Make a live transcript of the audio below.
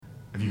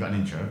got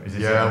an intro? Is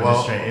it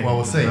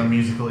we'll see. A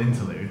musical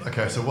interlude?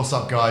 Okay, so what's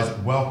up, guys?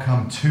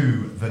 Welcome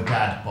to the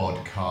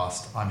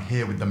DadbodCast. I'm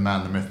here with the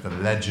man, the myth, the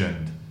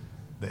legend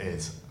that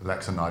is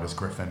Lex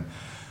Griffin.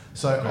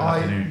 So Good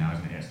afternoon now,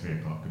 isn't it? It's 3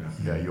 o'clock. Good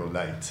afternoon. Yeah, you're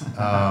late.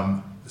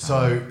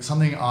 So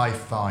something I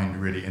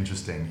find really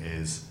interesting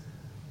is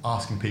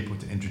asking people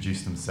to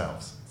introduce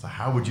themselves. So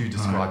how would you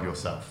describe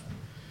yourself?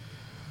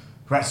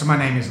 Right, so my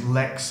name is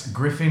Lex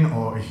Griffin,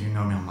 or if you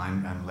know me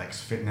online, I'm Lex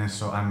Fitness.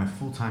 So I'm a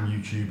full-time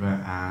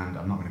YouTuber, and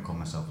I'm not going to call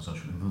myself a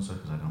social influencer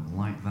because I don't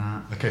like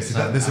that. Okay,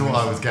 so this is what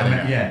I was getting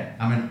at. Yeah,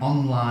 I'm an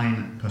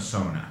online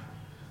persona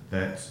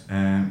that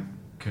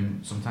can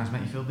sometimes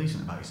make you feel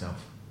decent about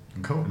yourself.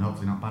 Cool. And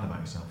hopefully not bad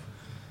about yourself.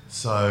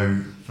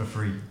 So For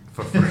free.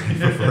 For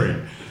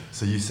free.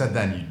 So you said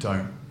then you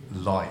don't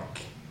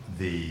like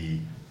the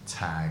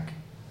tag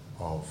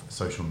of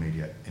social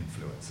media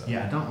influencer.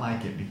 Yeah, I don't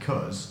like it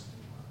because,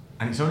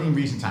 and it's only in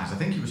recent times, I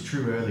think it was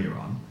true earlier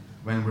on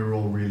when we were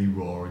all really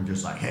raw and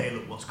just like, hey,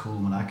 look what's cool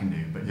and what I can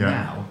do. But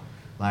now,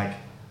 like,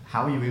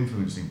 how are you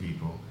influencing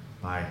people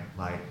by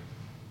like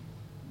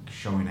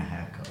showing a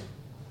haircut?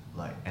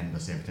 Like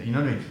endless every time. You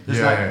know what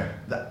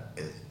I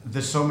mean?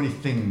 There's so many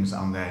things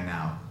on there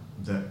now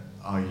that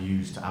are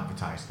used to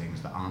advertise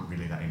things that aren't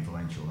really that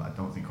influential, that I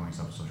don't think calling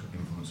yourself a social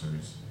influencer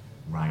is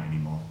right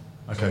anymore.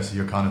 Okay, so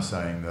you're kind of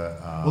saying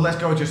that... well, let's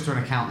go just to an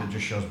account that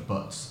just shows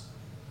butts.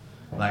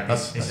 Like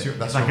that's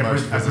like a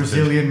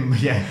Brazilian,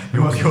 yeah.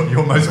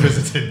 Your most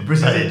visited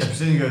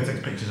Brazilian girl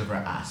takes pictures of her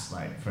ass,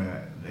 like, for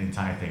the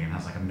entire thing and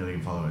has like 1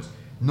 million followers.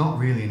 Not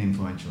really an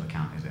influential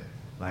account, is it?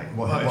 Like,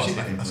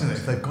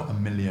 if they've got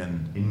 1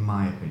 million... In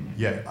my opinion.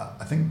 Yeah,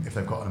 I think if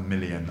they've got 1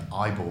 million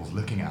eyeballs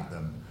looking at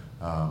them,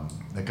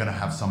 they're going to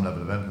have some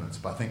level of influence.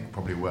 But I think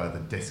probably where the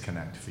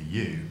disconnect for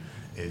you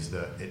is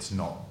that it's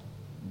not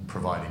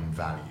providing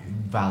value.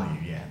 Value,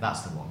 yeah,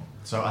 that's the one.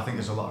 So I think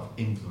there's a lot of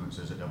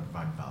influencers that don't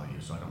provide value,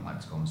 so I don't like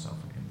to call myself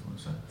an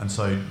influencer. And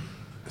so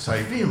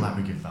I feel like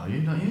we give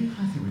value, don't you?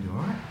 I think we do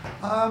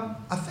alright.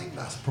 I think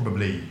that's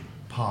probably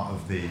part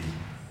of the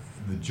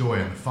joy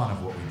and the fun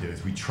of what we do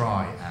is we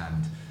try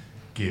and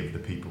give the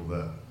people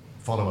that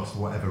follow us for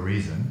whatever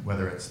reason,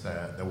 whether it's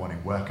they're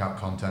wanting workout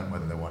content,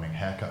 whether they're wanting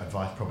haircut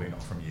advice, probably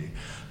not from you,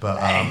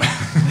 but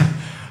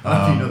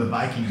you know the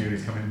biking dude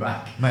is coming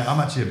back. Mate,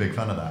 I'm actually a big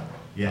fan of that.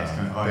 Yeah, it's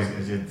coming.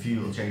 There's a few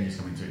little changes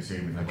coming to it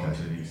soon with the launch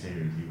of the new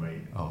series. You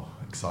wait. Oh,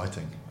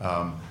 exciting!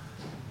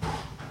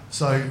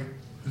 So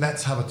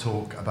let's have a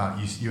talk about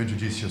you. You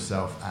introduce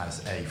yourself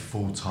as a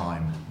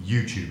full-time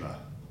YouTuber.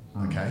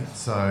 Okay,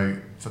 so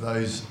for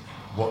those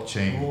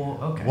watching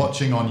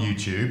on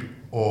YouTube,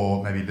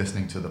 or maybe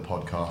listening to the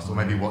podcast, or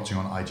maybe watching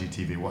on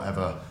IGTV,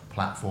 whatever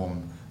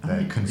platform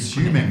they're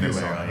consuming this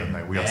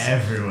on. We are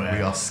everywhere.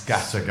 We are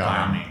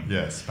scattergun.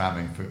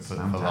 Spamming for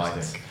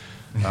likes.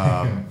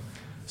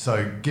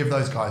 So give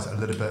those guys a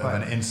little bit of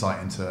an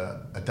insight into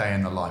a day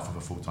in the life of a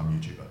full-time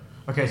YouTuber.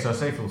 Okay, so I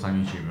say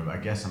full-time YouTuber, but I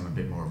guess I'm a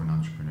bit more of an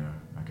entrepreneur,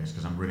 I guess,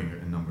 because I'm running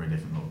a number of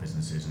different little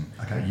businesses, and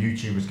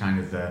YouTube was kind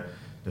of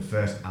the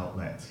first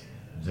outlet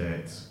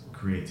that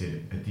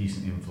created a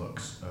decent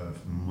influx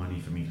of money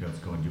for me to be able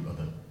to go and do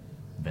other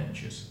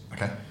ventures.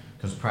 Okay.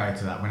 Because prior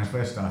to that, when I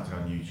first started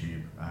on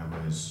YouTube,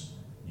 I was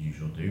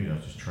usual dude. I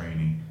was just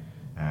training.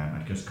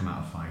 I'd just come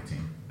out of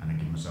fighting, and I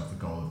gave myself the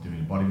goal of doing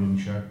a bodybuilding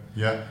show.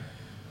 Yeah.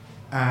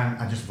 And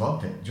I just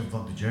vlogged it, just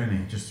vlogged the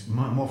journey, just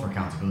more for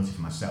accountability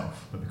for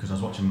myself, but because I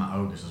was watching Matt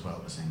Ogus as well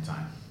at the same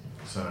time.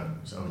 So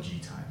it's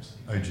OG times.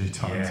 OG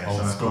times, yeah, old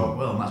so school. I thought,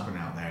 well, that's put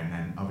out there, and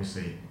then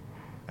obviously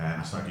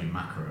I started doing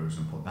macros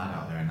and put that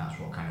out there, and that's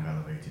what kind of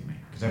elevated me.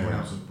 Because everyone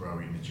else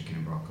was eating the chicken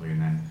and broccoli,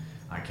 and then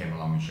I came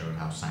along and showed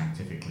how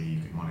scientifically you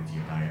could monitor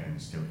your diet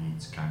and still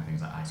eat kind of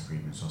things like ice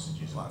cream and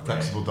sausages. Like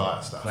flexible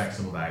diet stuff.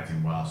 Flexible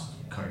dieting whilst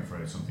cutting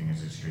through something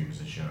as extreme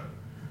as a show.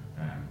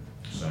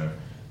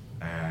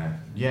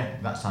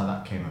 That's how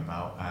that came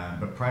about.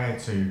 But prior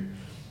to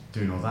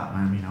doing all that,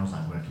 I mean, I was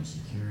like working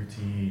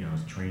security, I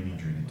was training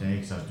during the day,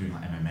 because I was doing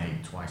like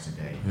MMA twice a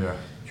day. Yeah.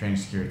 Training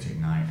security at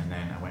night, and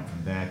then I went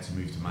from there to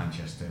move to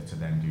Manchester to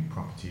then do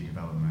property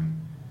development,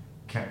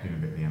 kept doing a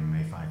bit of the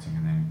MMA fighting,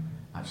 and then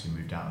actually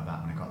moved out of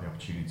that when I got the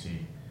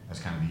opportunity, as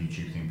kind of the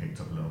YouTube thing picked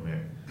up a little bit.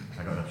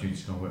 I got the opportunity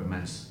to go and work with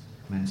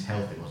men's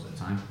health, it was at the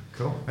time.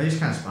 Cool. I just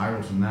kind of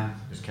spiraled from there,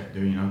 just kept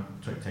doing,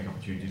 take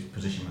opportunities,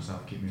 position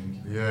myself, keep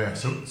moving. Yeah,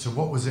 so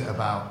what was it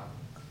about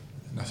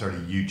necessarily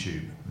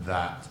YouTube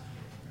that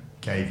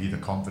gave you the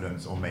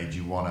confidence or made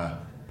you want to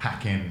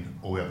pack in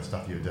all the other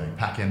stuff you were doing?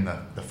 Pack in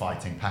the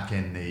fighting, pack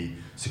in the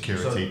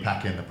security,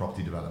 pack in the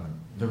property development?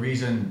 The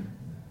reason,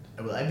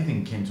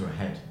 everything came to a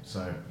head,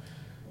 so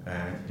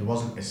there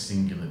wasn't a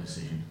singular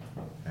decision.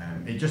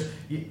 Here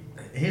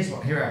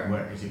how it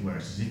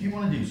works is if you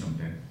want to do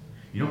something,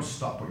 you don't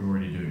stop what you're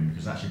already doing,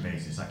 because that's your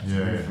basis. Like it's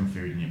roof and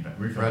food in your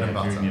belly.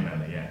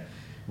 Yeah.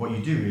 What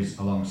you do is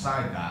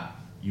alongside that,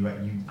 you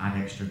add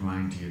extra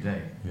grind to your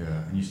day.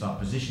 Yeah. And you start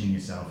positioning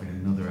yourself in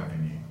another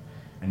avenue,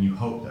 and you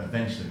hope that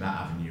eventually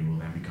that avenue will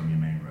then become your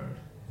main road.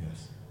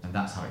 Yes. and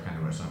that's how it kind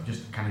of works. So I've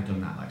just kind of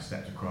done that, like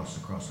stepped across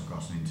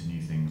and into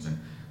new things and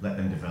let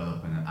them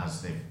develop, and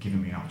as they've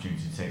given me an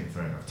opportunity to take them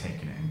further, I've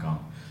taken it and gone.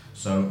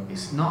 So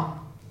it's not,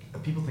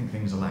 people think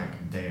things are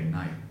like day and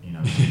night, you know,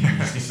 you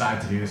just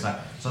decide to do this. So I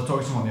was talking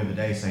to someone the other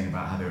day saying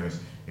about how it was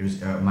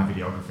my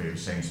videographer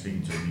was saying,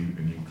 speaking to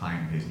a new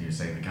client of his, and he was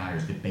saying the guy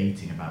was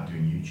debating about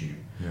doing YouTube.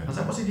 I was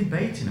like, what's he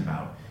debating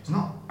about? It's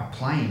not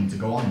applying to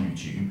go on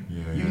YouTube.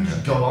 You can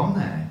just go on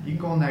there. You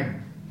can go on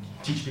there,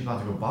 teach people how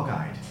to go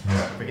bog-eyed.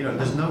 But you know,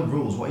 there's no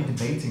rules. What are you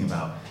debating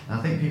about? And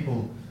I think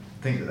people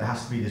think that there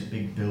has to be this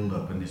big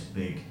build-up and this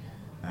big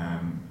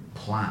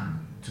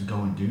plan to go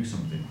and do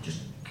something.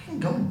 Just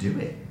go and do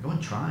it. Go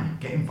and try.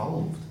 Get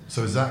involved.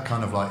 So is that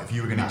kind of like, if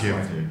you were going to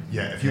give,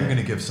 if you were going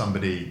to give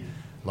somebody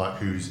like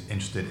who's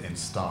interested in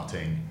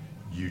starting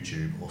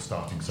YouTube or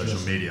starting social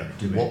media,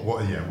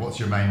 what's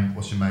your main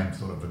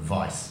sort of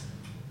advice?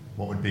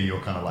 What would be your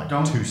kind of like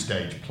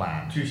two-stage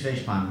plan?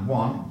 Two-stage plan.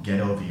 1,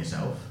 get over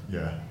yourself.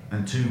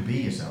 And 2,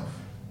 be yourself.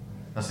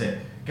 That's it.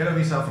 Get over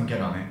yourself and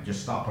get on it.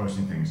 Just start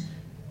posting things.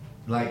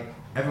 Like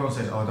everyone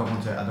says, I don't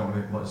want to.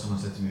 What someone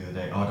said to me the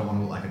other day. I don't want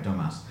to look like a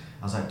dumbass.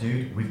 I was like,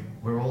 dude,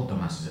 we're all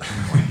dumbasses at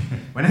some point.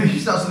 Whenever you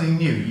start something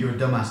new, you're a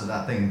dumbass at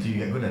that thing until you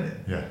get good at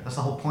it. That's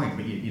the whole point.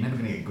 But you're never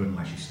going to get good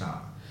unless you start.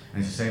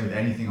 And it's the same with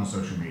anything on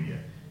social media.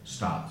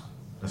 Start.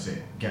 That's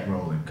it. Get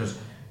rolling. Because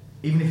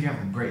even if you have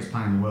the greatest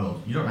plan in the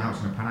world, you don't know how it's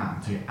going to pan out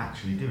until you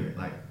actually do it.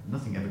 Like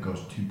nothing ever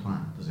goes to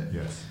plan, does it?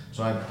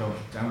 So I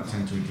don't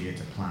tend to adhere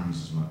to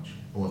plans as much,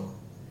 or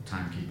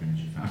timekeeping, as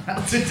you found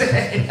out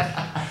today.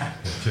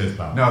 Cheers,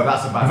 pal. No,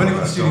 that's a bad. We've only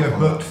got the studio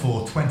booked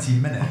for 20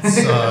 minutes,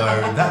 so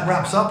that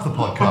wraps up the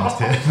podcast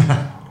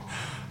here.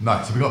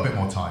 No, so we've got a bit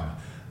more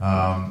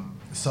time.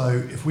 So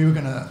if we were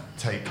going to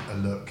take a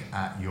look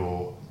at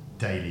your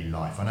daily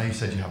life, I know you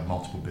said you have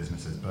multiple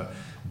businesses, but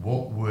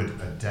what would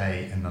a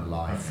day in the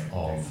life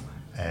of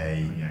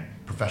a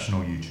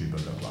professional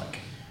YouTuber look like?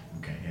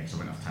 So I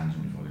went off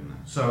tangent before, didn't I?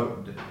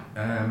 So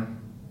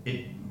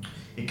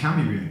it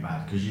can be really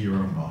bad because you're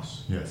your own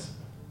boss.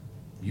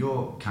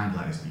 You're kind of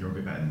like this, but you're a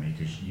bit better than me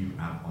because you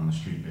have on the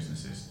street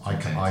businesses. I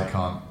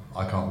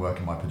can't work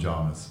in my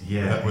pajamas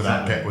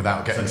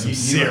without getting some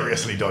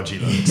seriously dodgy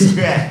looks.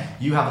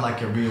 You have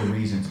like a real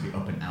reason to be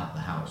up and out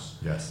the house.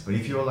 But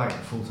if you're like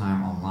full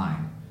time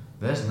online,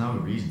 there's no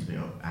reason to be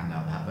up and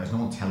out the house. There's no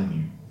one telling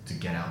you to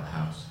get out of the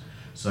house.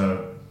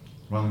 So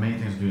one of the main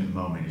things I'm doing at the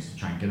moment is to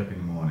try and get up in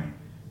the morning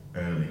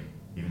early,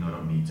 even though I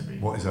don't need to be.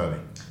 What is early?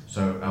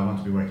 So I want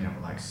to be waking up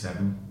at like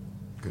 7.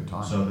 Good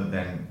time. So that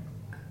then,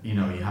 you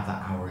know, you have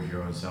that hour of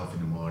your own self in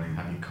the morning,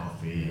 have your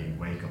coffee,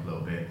 wake up a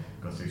little bit,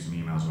 go through some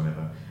emails or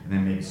whatever, and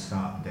then maybe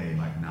start the day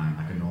like 9,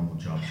 like a normal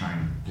job, try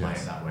and play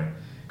it that way.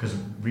 Because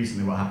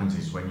recently what happens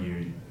is when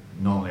you,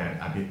 normally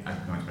I'd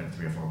go to bed at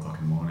 3 or 4 o'clock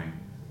in the morning,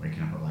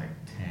 waking up at like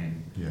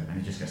 10, and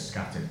it just gets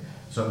scattered.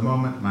 So at the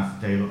moment my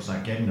day looks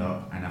like getting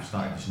up, and I've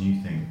started this new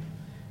thing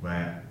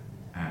where,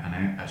 and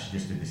I actually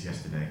just did this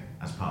yesterday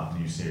as part of the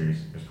new series.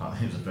 It was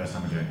the first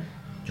time I did it.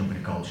 Jump in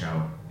a cold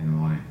shower in the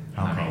morning.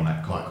 How cold?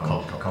 Like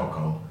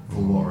cold.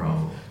 Full water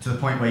off. To the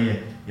point where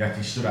you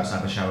actually stood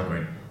outside the shower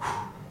going,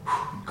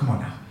 come on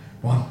now,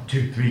 1,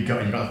 2, 3, go.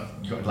 And you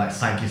got to like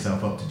psych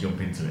yourself up to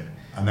jump into it.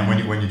 And then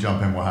when you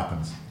jump in, what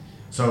happens?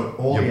 So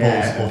all your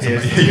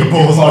your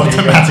balls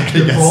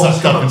automatically get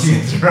sucked up into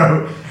your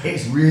throat.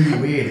 It's really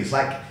weird. It's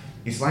like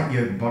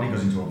your body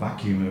goes into a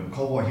vacuum and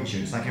cold water hits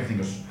you. It's like everything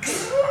goes.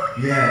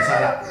 It's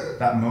like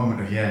that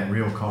moment of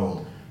real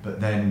cold. But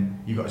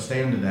then you've got to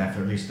stay under there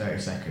for at least 30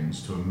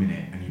 seconds to a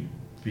minute, and you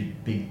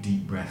big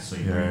deep breaths. So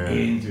you breathe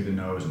in through the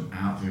nose and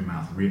out through the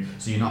mouth.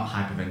 So you're not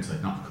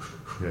hyperventilating, not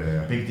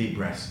big deep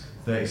breaths,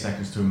 30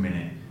 seconds to a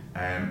minute.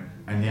 And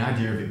the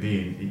idea of it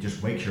being, it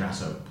just wakes your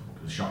ass up,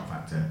 the shock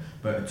factor.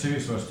 But 2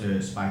 is supposed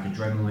to spike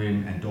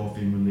adrenaline,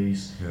 endorphin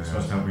release. It's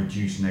supposed to help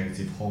reduce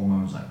negative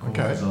hormones like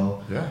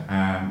cortisol,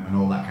 and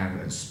all that kind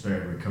of, and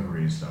spur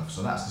recovery and stuff.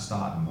 So that's the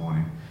start of the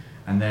morning.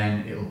 And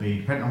then it'll be,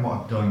 depending on what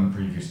I've done the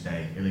previous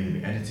day, it'll either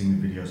be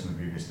editing the videos from the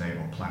previous day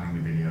or planning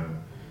the video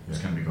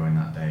that's going to be going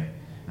that day.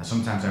 Now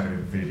sometimes I have a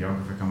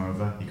videographer come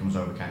over. He comes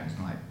over kind of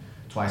like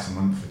twice a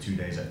month for 2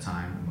 days at a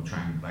time, and we'll try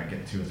and like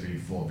get 2 or 3,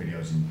 4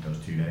 videos in those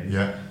 2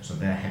 days. So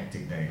they're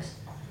hectic days.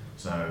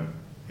 So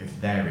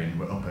if they're in,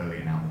 we're up early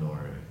and out the door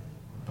early.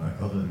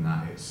 But other than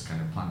that, it's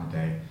kind of plan the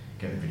day,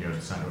 get the videos,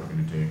 decide what we're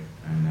going to do,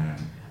 and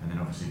then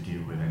obviously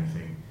deal with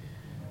anything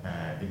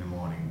in the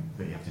morning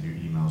that you have to do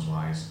emails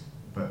wise.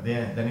 But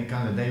then it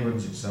kind of the day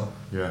runs itself.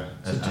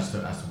 As to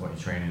what you're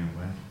training and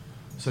where.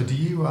 So do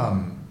you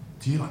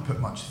like put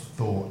much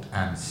thought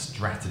and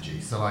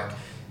strategy? So like,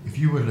 if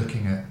you were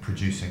looking at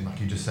producing, like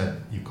you just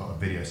said, you've got a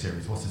video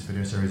series. What's this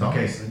video series on?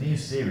 Okay, so the new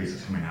series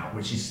that's coming out,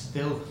 which is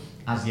still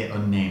as yet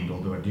unnamed,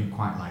 although I do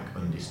quite like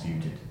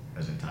Undisputed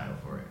as a title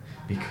for it,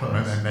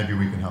 because maybe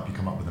we can help you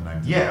come up with a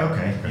name.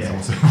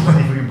 So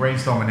if we can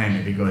brainstorm a name,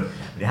 it'd be good.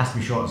 But it has to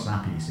be short and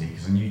snappy, you see,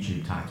 because on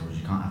YouTube titles,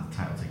 you can't have the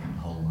title taking the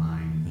whole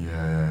line.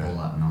 All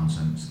that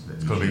nonsense. That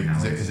it's got to be.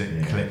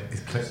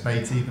 Is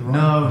clickbaity the right?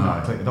 No.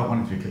 I don't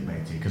want it to be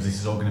clickbaity because this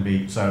is all going to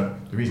be. So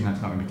the reason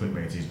that's not going to be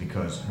clickbaity is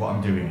because what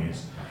I'm doing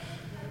is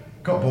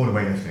got bored of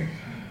weightlifting.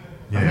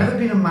 Yeah. I've never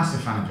been a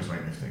massive fan of just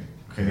weightlifting.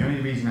 Okay, the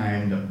only reason I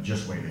end up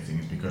just weightlifting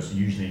is because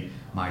usually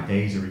my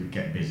days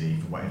get busy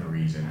for whatever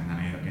reason, and then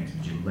I end up getting to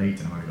the gym late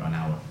and I've only got an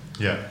hour.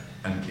 Yeah.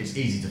 And it's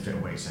easy to fit a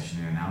weight session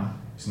in an hour.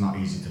 It's not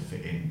easy to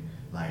fit in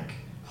like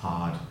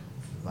hard,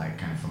 like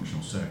kind of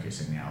functional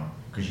circuits in the hour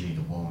because you need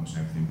the warm-ups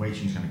and everything. Weight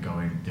training is going to go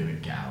in, do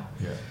it, get out.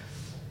 Yeah.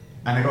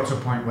 And I got to a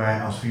point where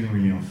I was feeling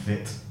really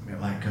unfit,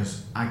 like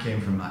because I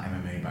came from that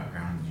MMA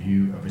background.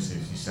 You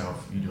obviously as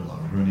yourself, you do a lot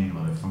of running, a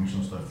lot of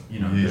functional stuff. You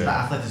know, there's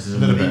that athleticism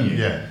within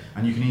you,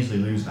 and you can easily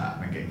lose that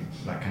when getting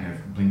like kind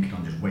of blinking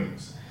on just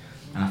weights.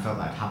 And I felt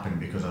that happened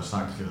because I was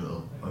starting to feel a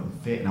little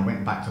unfit, and I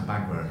went back to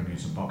bag work and doing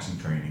some boxing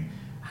training.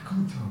 I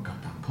couldn't throw a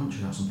goddamn punch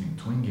without something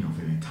twinging or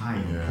feeling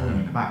tight or pulling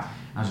in the back.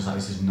 And I was just like,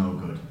 this is no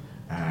good.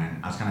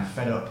 And I was kind of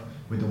fed up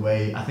with the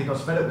way, I think I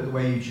was fed up with the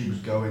way YouTube was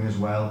going as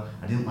well.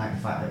 I didn't like the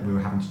fact that we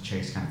were having to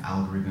chase kind of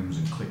algorithms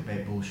and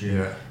clickbait bullshit.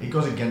 Yeah. It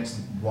goes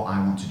against what I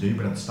want to do,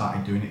 but I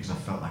started doing it because I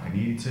felt like I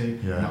needed to.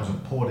 Yeah. And that was a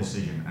poor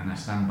decision, and I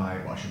stand by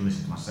what I should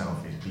listen to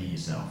myself is be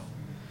yourself.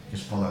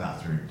 Just follow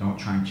that through. Don't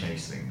try and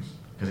chase things,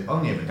 because it's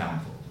only ever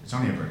downfall. It's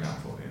only ever a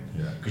downfall at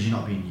the end. Because you're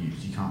not being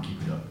used, you can't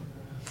keep it up.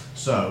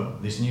 So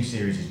this new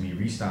series is me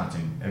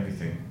restarting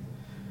everything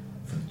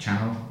for the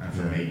channel and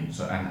for me.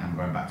 So and I'm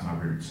going back to my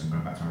roots, and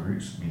going back to my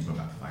roots means going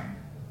back to fighting.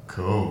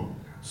 Cool.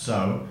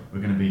 So we're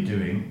going to be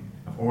doing,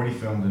 I've already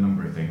filmed a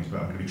number of things, but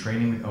I'm going to be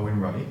training with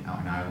Owen Roddy out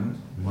in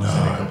Ireland once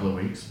every couple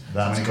of weeks.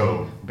 That's so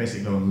cool.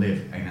 Basically go and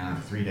live in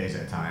Ireland for 3 days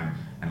at a time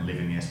and live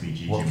in the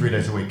SBG What, gym. 3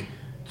 days a week?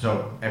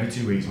 So every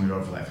 2 weeks I'm going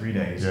to go for like 3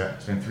 days,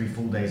 spend 3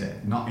 full days,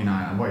 not in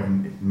Ireland, I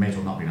won't even, may as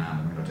well not be in Ireland,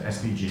 I'm going to go to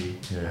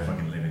SBG and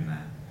fucking live in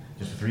there.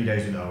 Just for 3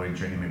 days with Owen,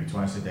 training maybe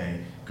twice a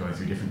day, going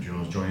through different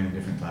drills, joining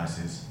different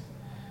classes.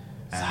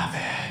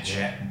 Savage.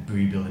 Yeah,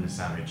 rebuilding a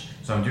savage.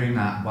 So I'm doing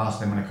that whilst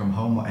then when I come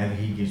home, whatever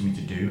he gives me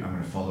to do, I'm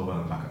going to follow when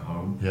I'm back at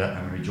home. Yeah.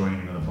 I'm going to be joining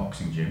another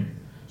boxing gym.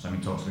 So I'm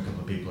in talks with a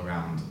couple of people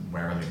around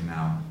where I live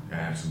now,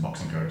 some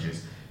boxing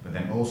coaches. But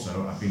then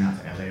also, I've been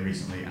out to LA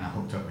recently and I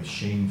hooked up with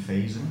Shane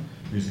Faison,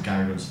 who's the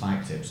guy who runs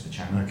Fight Tips, the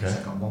channel. Okay. He's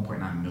got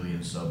 1.9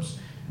 million subs,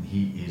 and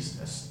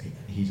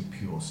he's a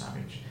pure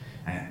savage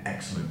and an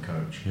excellent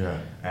coach. Yeah.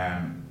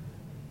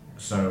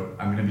 So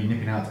I'm going to be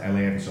nipping out to LA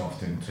every so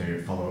often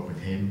to follow up with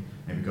him,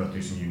 maybe go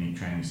through some unique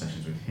training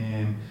sessions with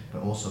him.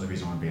 But also the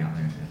reason I want to be out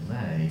there in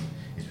LA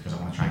is because I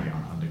want to try and get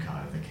on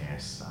undercard of the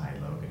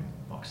KSI Logan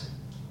boxing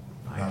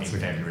in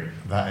February.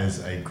 That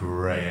is a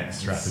great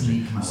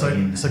strategy.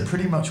 So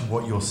pretty much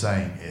what you're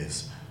saying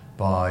is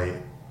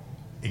by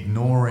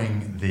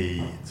ignoring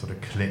the sort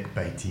of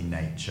clickbaity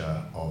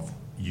nature of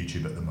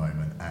YouTube at the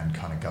moment and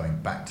kind of going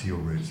back to your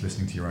roots,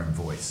 listening to your own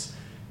voice,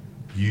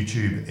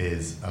 YouTube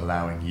is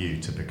allowing you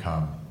to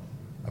become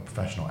a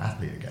professional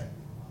athlete again,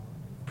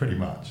 pretty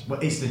much.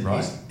 Well, it's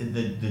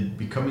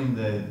becoming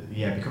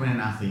an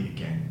athlete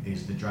again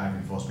is the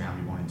driving force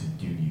behind me wanting to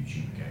do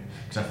YouTube again.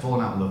 Because I've fallen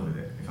out of love with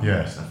it. If I'm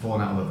honest, I've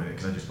fallen out of love with it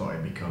because I just thought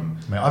it'd become.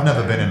 I mean, I've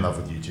never been in love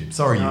with YouTube.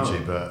 Sorry,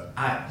 YouTube, but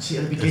at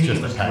the beginning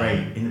it was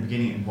great. In the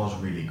beginning, it was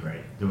really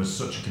great. There was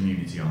such a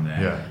community on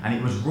there, and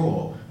it was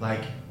raw.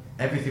 Like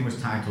everything was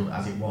titled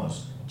as it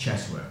was: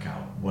 chest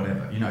workout,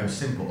 whatever. You know, it was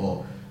simple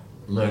or.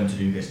 Learn to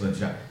do this, learn to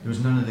do that. There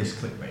was none of this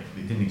clickbait.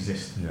 It didn't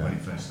exist when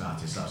it first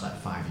started, so that was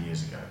like 5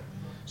 years ago.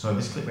 So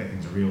this clickbait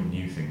thing's a real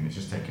new thing that's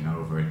just taken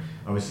over, and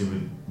obviously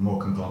with more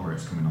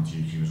conglomerates coming onto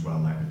YouTube as well,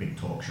 like the big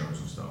talk shows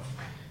and stuff,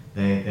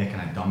 they're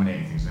kind of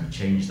dominating things and have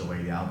changed the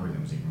way the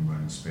algorithms even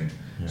run and spin.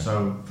 Yeah.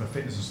 So for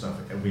fitness and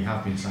stuff, we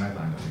have been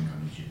sidelined, I think,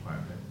 on YouTube quite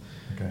a bit.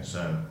 Okay.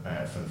 So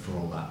for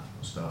all that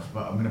stuff,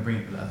 but I'm going to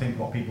bring. I think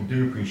what people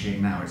do appreciate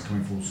now, it's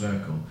coming full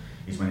circle,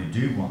 is when they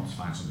do want to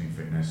find something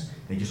fitness,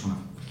 they just want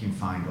to fucking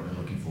find what they're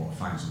looking for, or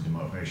find something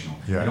motivational.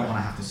 Yeah. They don't want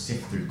to have to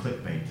sift through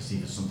clickbait to see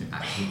if there's something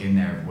actually in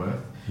there of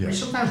worth. Yeah. Which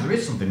sometimes there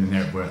is something in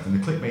there of worth, and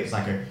the clickbait's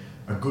like a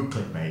good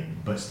clickbait,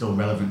 but still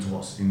relevant to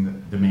what's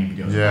in the main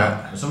videos.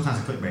 Yeah. But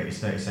sometimes the clickbait is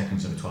 30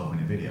 seconds of a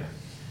 12-minute video,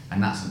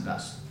 and that's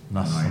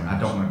annoying. I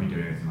don't want to be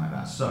doing anything like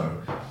that.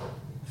 So,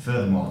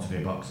 furthermore, to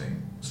do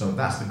boxing. So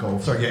that's the goal.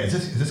 Sorry,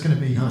 is this going to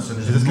be? No, so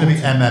is this going to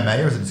be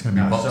MMA or is it just going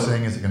to be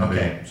boxing? Is it going to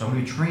be? So I'm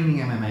going to be training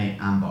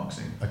MMA and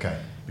boxing. Okay.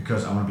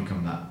 Because I want to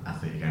become that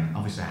athlete again.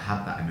 Obviously, I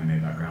had that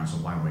MMA background, so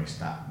why waste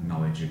that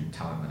knowledge and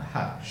talent that I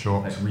had? Sure.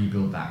 Let's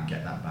rebuild that and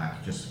get that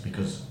back. Just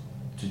because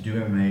to do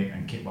MMA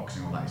and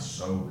kickboxing, all that is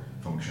so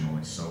functional.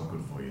 It's so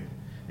good for you.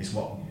 It's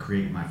what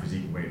created my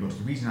physique the way it looks.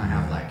 The reason I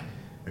have like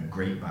a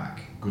great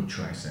back, good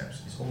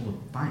triceps, it's all the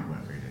fight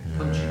work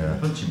really,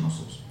 punching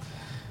muscles.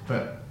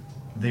 But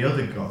the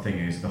other thing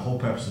is, the whole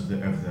purpose of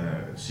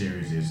the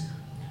series is,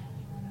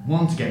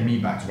 one, to get me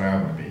back to where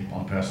I want to be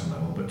on a personal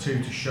level, but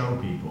two, to show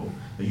people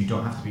that you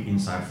don't have to be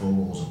inside four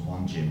walls of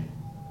one gym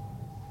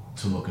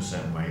to look a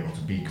certain way or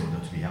to be good or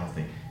to be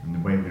healthy. And the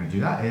way we're going to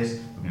do that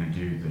is, we're going to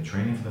do the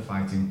training for the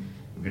fighting,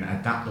 we're going to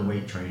adapt the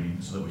weight training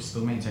so that we're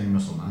still maintaining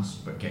muscle mass,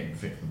 but getting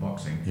fit for the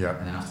boxing. Yeah.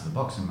 And then after the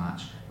boxing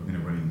match, we're going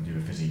to run and do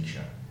a physique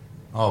show.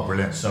 Oh,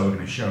 brilliant. So we're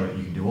going to show that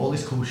you can do all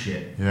this cool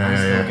shit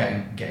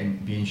and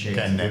still be in shape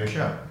to do a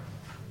show.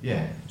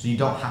 Yeah, so you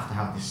don't have to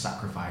have this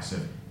sacrifice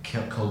of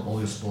cull all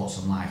your sports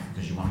and life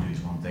because you want to do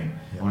this one thing.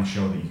 You want to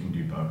show that you can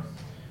do both.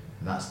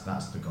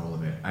 That's the goal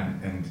of it,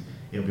 and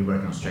it'll be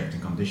working on strength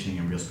and conditioning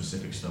and real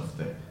specific stuff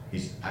that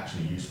is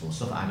actually useful,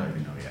 stuff that I don't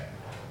even know yet.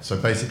 So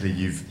basically,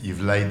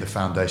 you've laid the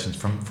foundations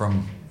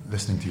from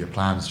listening to your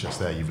plans just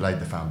there. You've laid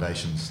the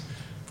foundations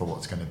for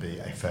what's going to be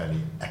a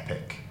fairly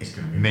epic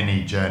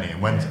mini journey.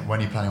 And when are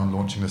you planning on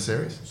launching the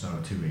series? So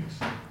 2 weeks.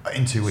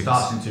 In 2 weeks.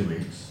 Starts in 2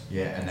 weeks.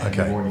 Yeah, and then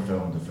we've already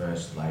filmed the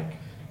first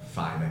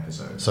 5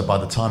 episodes. So by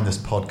the time this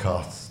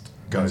podcast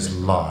goes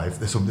live,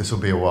 this will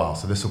be a while.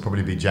 So this will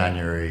probably be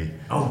January.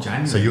 Oh,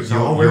 January.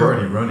 So we're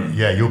already running.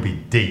 Yeah, you'll be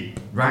deep.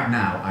 Right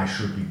now, I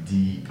should be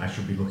deep. I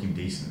should be looking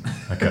decent.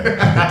 Okay.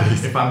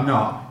 If I'm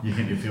not, you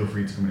can feel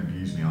free to come and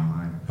abuse me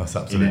online. That's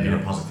absolutely in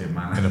a positive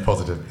manner. In a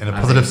positive,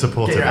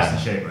 supportive manner. Get manner. your ass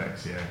in shape,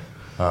 Lex.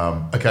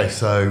 Yeah. Okay,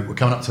 so we're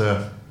coming up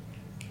to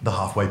the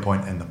halfway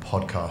point in the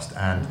podcast,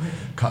 and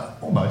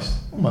almost.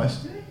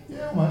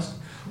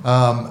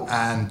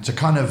 And to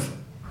kind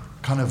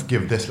of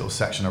give this little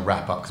section a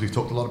wrap up, because we've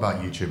talked a lot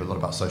about YouTube, a lot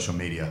about social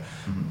media.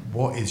 Mm-hmm.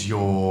 What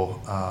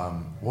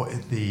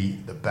is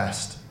the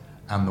best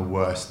and the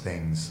worst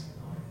things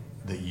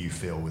that you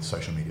feel with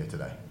social media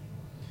today?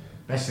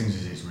 Best things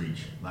is its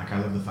reach. I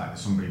love the fact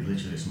that somebody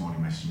literally this morning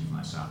messaged me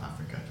from South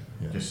Africa,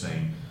 just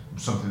saying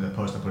something. The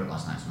post I put up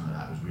last night, something like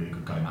that was really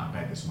good. Got him out of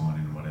bed this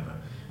morning and whatever.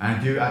 And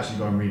I do actually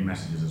go and read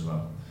messages as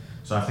well.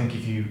 So I think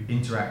if you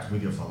interact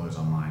with your followers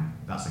online,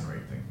 that's a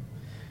great thing.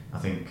 I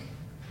think.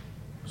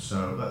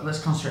 So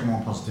let's concentrate more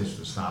on positives at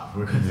the start.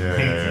 We're going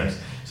to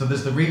So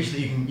there's the reach that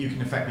you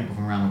can affect people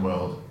from around the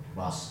world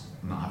whilst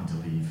not having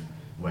to leave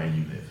where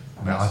you live.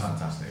 That's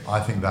fantastic. I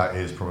think that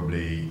is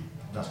probably.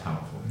 That's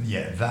powerful.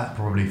 Yeah, that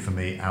probably for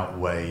me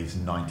outweighs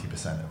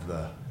 90% of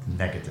the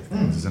negative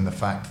things. Is in the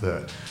fact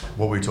that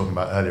what we were talking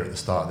about earlier at the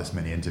start of this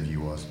mini interview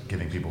was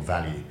giving people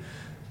value.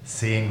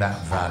 Seeing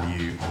that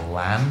value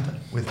land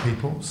with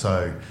people.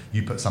 So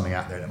you put something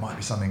out there, and it might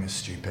be something as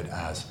stupid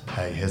as,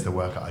 hey, here's the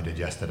workout I did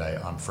yesterday,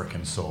 I'm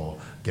freaking sore,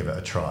 give it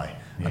a try.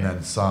 Yeah. And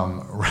then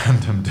some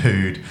random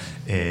dude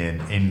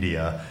in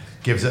India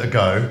gives it a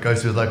go,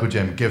 goes to his local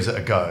gym, gives it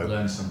a go,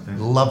 learns something,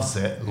 loves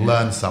it,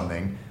 learns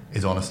something,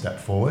 is on a step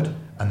forward,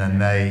 and then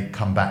they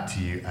come back to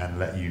you and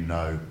let you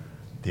know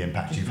the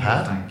impact you've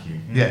had. Thank you.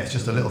 Yeah, it's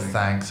just a little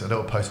thanks, a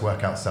little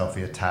post-workout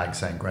selfie, a tag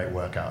saying great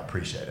workout,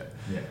 appreciate it.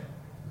 Yeah.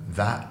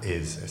 That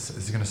is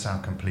going to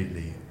sound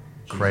completely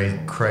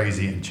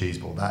crazy and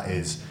cheeseball. That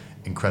is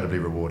incredibly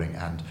rewarding,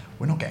 and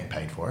we're not getting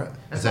paid for it.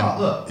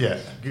 Look,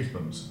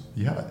 goosebumps.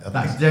 You have it.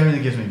 That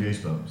genuinely gives me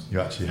goosebumps. You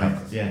actually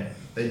have. Yeah,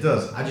 it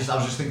does. I was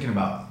just thinking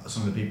about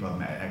some of the people I've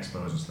met at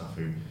expos and stuff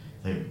who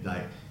they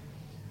like.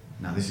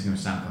 Now this is going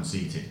to sound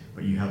conceited,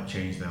 but you help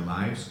change their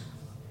lives.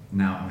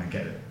 Now I'm going to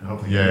get it.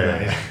 Hopefully,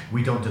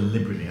 we don't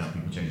deliberately help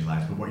people change their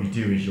lives, but what you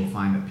do is you'll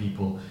find that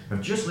people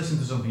have just listened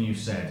to something you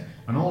said,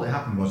 and all that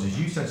happened was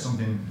you said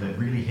something that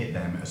really hit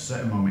them at a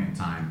certain moment in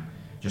time,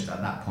 just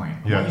at that point.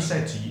 And what you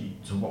said to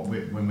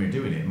when we're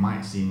doing it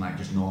might seem like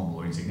just normal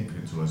or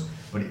insignificant to us,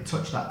 but it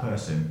touched that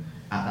person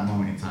at that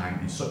moment in time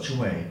in such a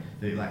way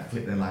that it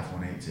flipped their life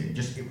 180. It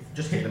just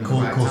hit them at the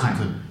right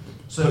time.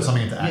 So put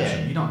something into action.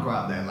 Yeah, you don't go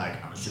out there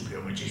like, I'm a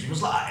superhero and change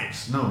people's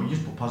lives. No, you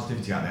just put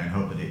positivity out there and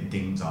hope that it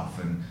dings off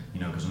and,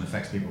 because it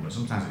affects people. But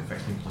sometimes it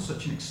affects people to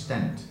such an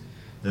extent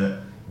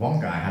that one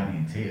guy had me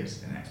in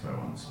tears in Expo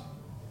once.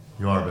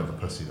 You are a bit of a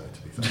pussy though,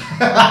 to be fair.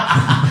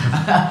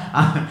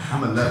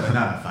 I'm a little bit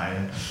out of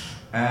fire.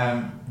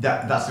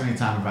 That's the only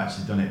time I've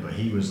actually done it, but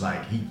he was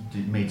he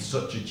made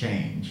such a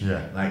change.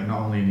 Yeah.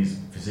 Not only in his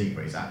physique,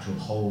 but his actual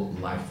whole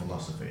life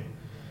philosophy.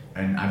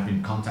 And I've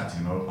been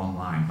contacting him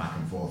online, back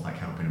and forth,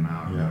 helping him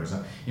out. Yeah.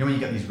 When you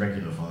get these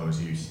regular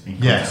followers who's in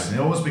contact, and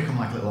they always become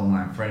like a little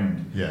online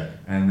friend. Yeah.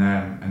 And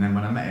then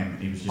when I met him,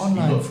 he was just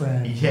online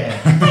friend. Yeah.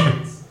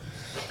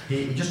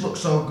 he just looked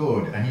so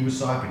good, and he was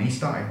so happy. And he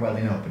started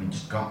welling up, and he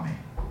just got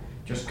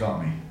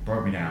me,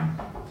 broke me down.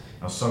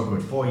 I was so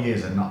good. 4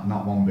 years and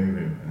not one boo-boo,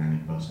 and then he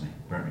buzzed me,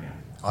 broke me down.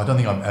 I don't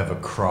think I've ever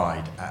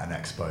cried at an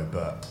expo,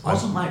 but I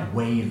wasn't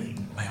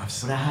wailing, mate,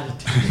 but I had a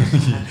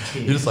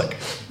tear. You're just like,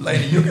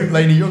 Laney,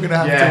 you're gonna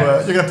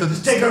have to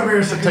just take over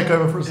a second. Take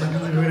over for a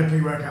second. We're gonna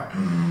pre-workout.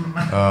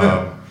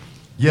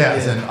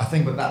 I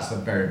think, but that's a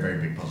very, very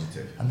big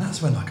positive. And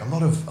that's when a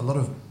lot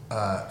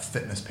of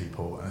fitness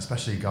people, and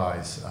especially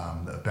guys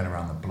that have been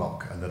around the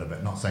block a little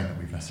bit. Not saying that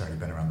we've necessarily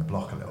been around the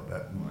block a little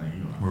bit. Well,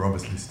 we're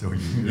obviously still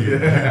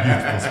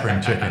youthful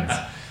spring chickens.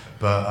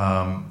 But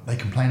they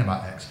complain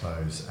about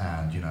expos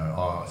and,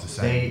 it's the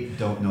same. They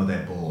don't know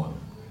they're born.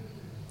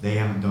 They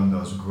haven't done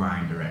those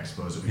grinder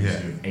expos that we used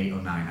to do 8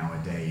 or 9 hour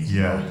days,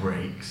 no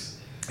breaks.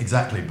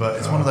 Exactly, but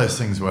it's one of those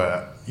things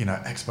where,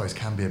 expos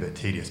can be a bit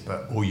tedious,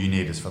 but all you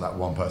need is for that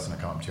one person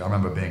to come up to you. I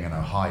remember being in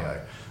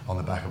Ohio on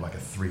the back of a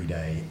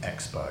 3-day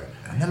expo,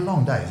 and they're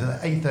long days. They're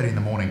 8:30 in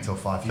the morning till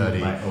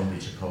 5:30. Only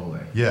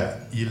Chipotle. Yeah,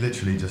 you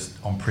literally just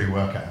on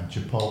pre-workout and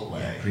Chipotle.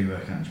 Yeah,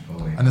 pre-workout and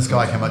Chipotle. And this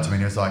guy came up to me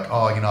and he was like,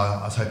 I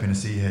was hoping to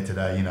see you here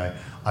today.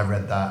 I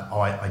read that.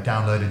 I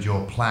downloaded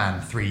your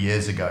plan 3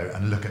 years ago,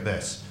 and look at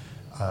this.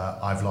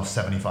 I've lost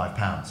 75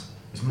 pounds.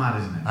 It's mad,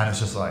 isn't it? And it's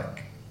just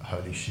like,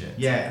 holy shit.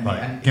 Yeah,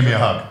 like, give me a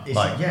hug.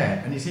 Like,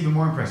 yeah, and it's even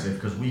more impressive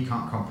because we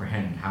can't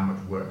comprehend how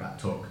much work that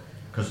took.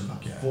 Because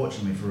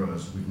fortunately for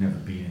us, we've never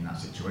been in that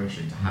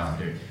situation to have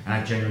to do. And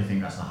I genuinely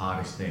think that's the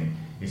hardest thing,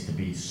 is to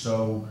be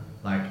so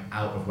like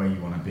out of where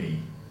you want to be,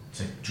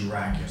 to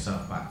drag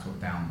yourself back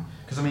down.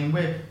 Because I mean,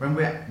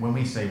 when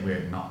we say we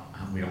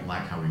don't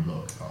like how we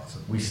look,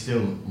 we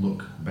still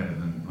look better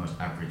than most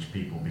average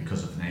people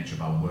because of the nature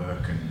of our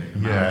work and the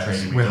amount of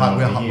training we've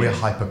done over the years. We're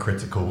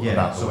hypercritical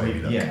about the way we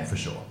look, for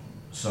sure.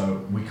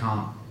 So we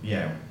can't,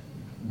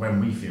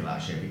 when we feel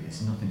that shit,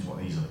 it's nothing to what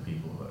these other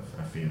people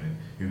are feeling,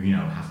 who, you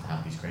know, have to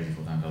have these crazy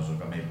full-time jobs,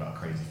 or maybe got a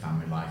crazy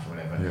family life or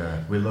whatever.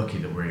 Yeah. We're lucky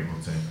that we're able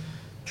to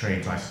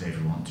train twice a day if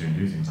we want to and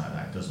do things like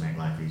that. It does make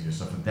life easier.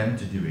 So for them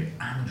to do it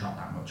and drop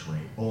that much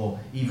weight, or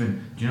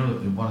even, do you know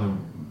that one of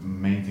the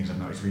main things I've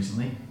noticed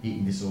recently,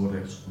 eating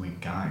disorders with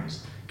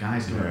guys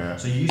do it.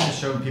 So you used to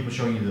show people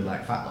showing you the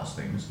like fat loss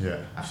things.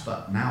 Yeah.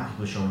 Now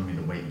people are showing me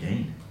the weight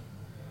gain.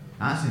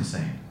 That's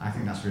insane. I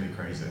think that's really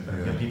crazy.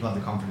 People have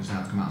the confidence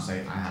now to come out and say,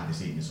 I have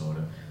this eating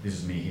disorder. This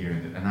is me here.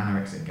 An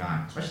anorexic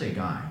guy, especially a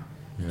guy,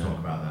 to talk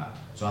about that.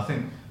 So I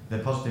think the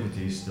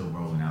positivity is still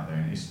rolling out there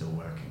and it's still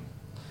working.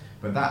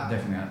 But that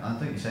definitely, I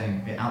think you're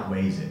saying it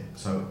outweighs it.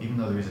 So even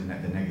though there is the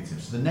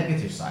negatives, so the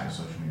negative side of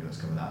social media, let's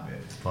cover that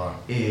bit,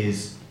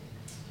 is,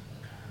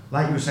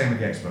 like you were saying with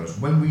the expos,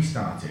 when we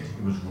started,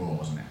 it was raw,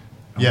 wasn't it?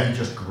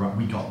 And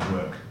we got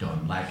work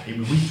done. Like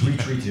we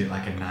treated it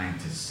like a 9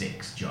 to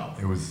 6 job.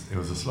 It was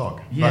a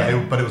slog.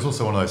 Yeah. But it was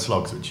also one of those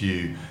slogs which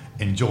you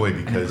enjoy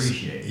because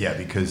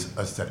because as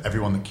I said,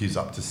 everyone that queues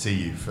up to see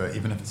you for,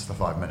 even if it's for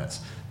 5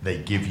 minutes, they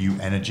give you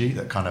energy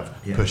that kind of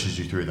pushes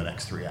you through the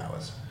next 3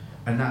 hours.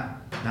 And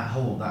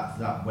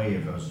that way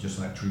of us just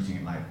like treating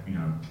it like, you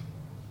know,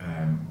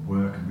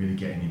 work and really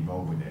getting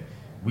involved with it.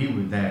 We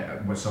were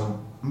there.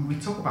 So we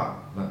talk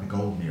about like the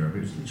golden era, but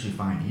it was literally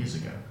 5 years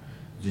ago.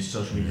 Just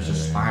social media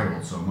just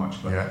spiraled so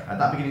much, but at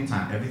that beginning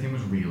time, everything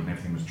was real and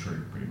everything was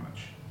true, pretty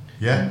much.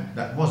 Yeah, and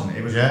that wasn't it.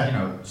 It was, you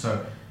know.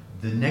 So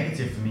the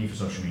negative for me for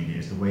social media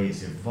is the way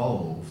it's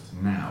evolved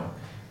now.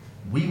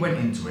 We went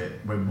into it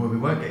where we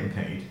weren't getting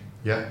paid.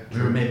 Yeah,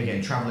 we were maybe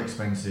getting travel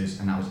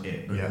expenses, and that was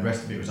it. But the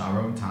rest of it was our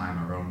own time,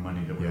 our own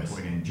money that we were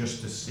putting in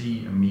just to see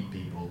and meet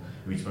people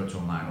who we spoke to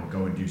online or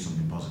go and do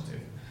something positive.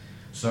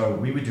 So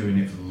we were doing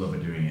it for the love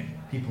of doing it.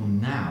 People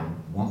now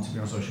want to be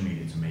on social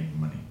media to make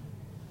money.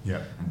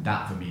 Yeah, and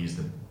that for me is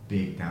the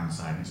big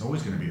downside. And it's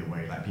always going to be the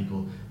way. Like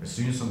people, as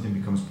soon as something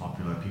becomes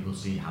popular, people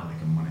see how they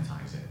can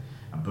monetize it.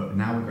 But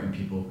now we're getting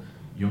people,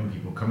 young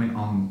people, coming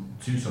on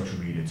to social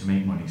media to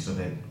make money. So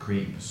they're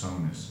creating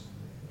personas,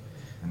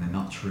 and they're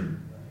not true.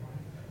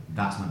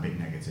 That's my big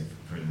negative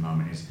for the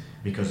moment, is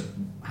because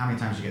how many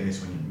times you get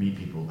this when you meet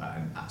people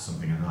at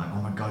something and they're like,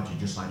 oh my god, you're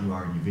just like you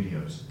are in your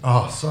videos.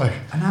 Oh, so.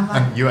 And I'm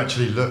like, and you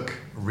actually look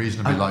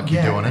reasonably like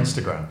you do on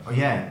Instagram. Oh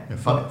yeah.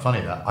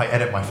 Funny that. I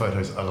edit my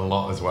photos a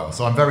lot as well,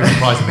 so I'm very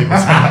surprised when people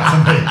say that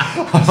to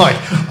me. I'm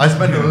like, I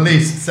spend at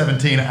least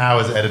 17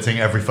 hours editing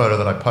every photo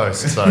that I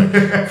post, so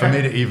for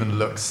me to even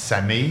look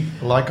semi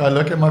like I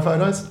look in my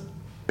photos,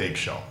 big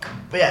shock.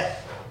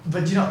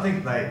 But do you not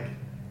think like,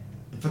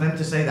 for them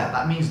to say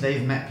that means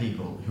they've met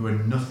people who are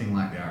nothing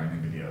like they are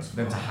in the videos, for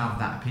them to have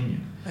that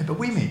opinion. Hey, but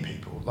we meet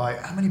people.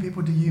 Like, how many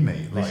people do you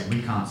meet? Listen,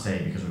 we can't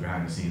say because we're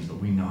behind the scenes, but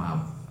we know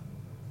how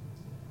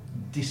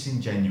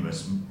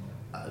disingenuous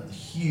a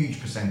huge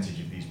percentage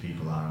of these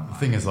people are. The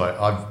thing is, like,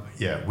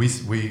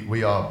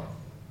 we are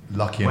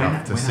lucky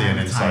enough to see an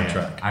inside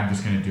track. I'm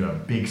just going to do a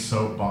big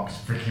soapbox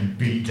freaking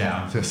beat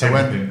down. So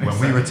when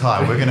we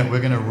retire, we're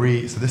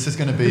gonna so this is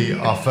going to be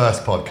our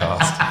first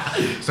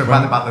podcast. So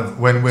around about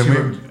the when we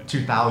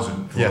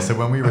 2000. Yeah. So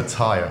when we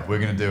retire, we're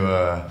going to do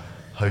a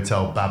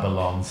Hotel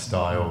Babylon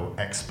style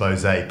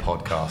expose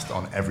podcast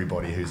on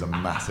everybody who's a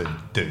massive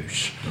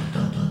douche.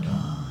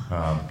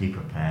 Be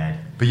prepared.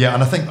 But yeah,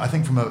 and I think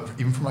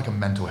even from like a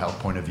mental health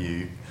point of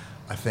view,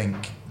 I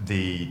think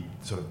the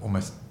sort of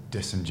almost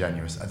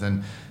disingenuous, as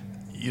in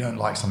you don't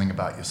like something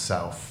about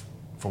yourself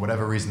for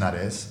whatever reason that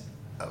is,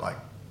 like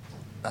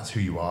that's who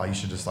you are. You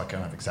should just like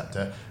kind of accept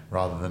it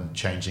rather than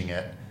changing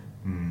it,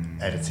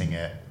 editing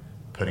it,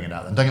 putting it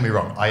out. And don't get me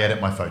wrong, I edit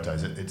my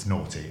photos. It's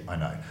naughty, I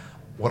know.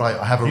 What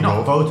I have a You're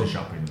not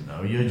photoshopping them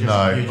though. You're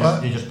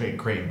just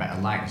creating better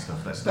light and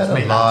stuff. Let's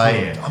make that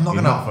clear. I'm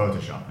not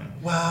photoshopping.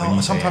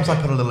 Well, sometimes I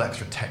put a little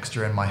extra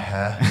texture in my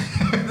hair.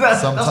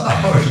 that's not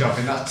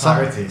photoshopping. That's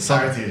clarity.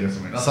 Clarity is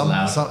something. That's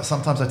allowed.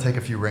 Sometimes I take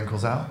a few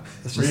wrinkles out.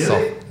 That's just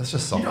really? That's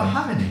just soft. You don't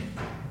have any.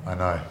 I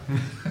know.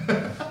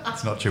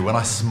 It's not true. When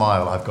I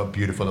smile, I've got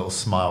beautiful little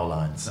smile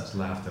lines. That's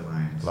laughter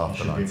lines. You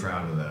should be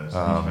proud of those.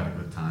 You've had a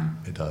good time.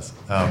 It does.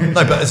 No,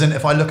 but as in,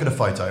 if I look at a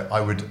photo,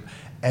 I would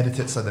edit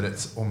it so that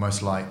it's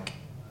almost like,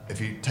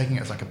 if you're taking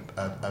it as like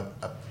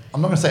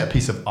I'm not going to say a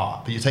piece of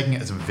art, but you're taking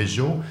it as a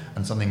visual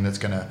and something that's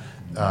going to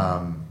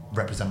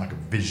represent like a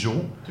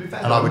visual. And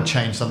I would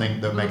change something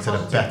that makes it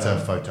a better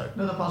photo.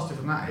 No, the positive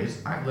from that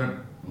is I've learned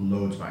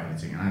loads about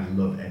editing, and I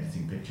love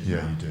editing pictures.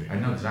 Yeah, now. You do. I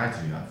know that I had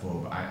to do that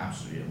before, but I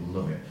absolutely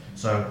love it.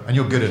 So. And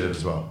you're good at it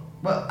as well.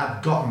 Well,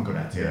 I've gotten good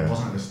at it. Yeah. It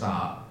wasn't at the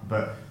start,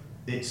 but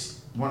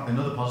it's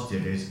another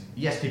positive is,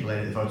 yes, people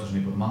edit the photos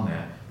and they put them on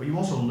there, but you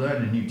also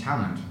learn a new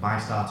talent by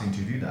starting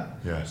to do that.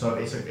 Yeah. So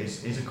it's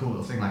a cool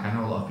little thing. Like, I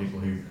know a lot of people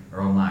who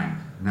are online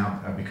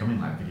now are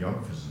becoming like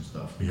videographers and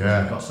stuff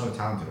because they've got so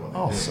talented at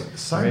what they do.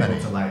 So they're many.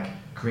 able to like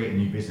create a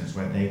new business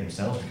where they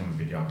themselves become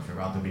a videographer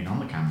rather than being on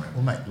the camera.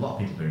 Well, mate, a lot of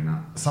people doing that.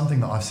 Something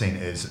that I've seen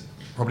is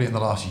probably in the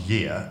last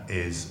year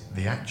is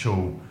the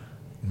actual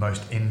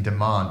most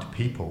in-demand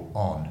people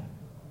on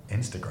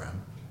Instagram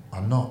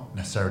are not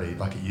necessarily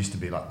like it used to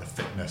be, like the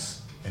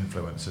fitness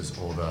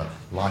influencers or the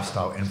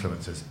lifestyle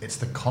influencers. It's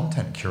the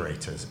content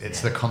curators.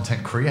 It's the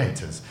content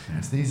creators.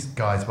 It's these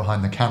guys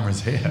behind the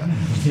cameras here.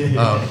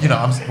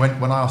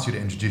 When I asked you to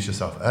introduce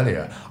yourself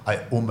earlier,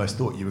 I almost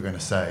thought you were going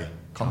to say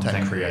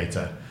content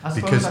creator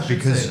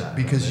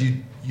because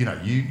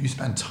you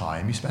spend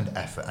time, you spend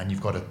effort, and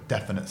you've got a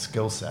definite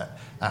skill set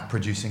at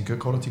producing good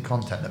quality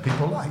content that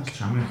people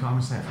like. I'm going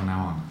to say it from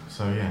now on.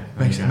 So yeah,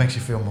 it makes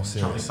you feel more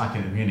serious. Back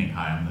at the beginning,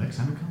 hi, I'm Lex,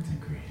 I'm a content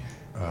creator.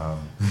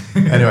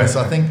 Anyway, so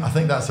I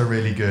think that's a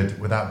really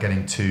good, without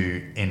getting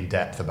too in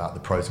depth about the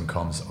pros and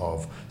cons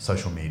of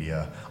social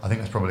media, I think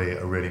that's probably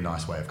a really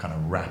nice way of kind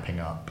of wrapping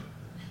up.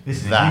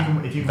 Listen,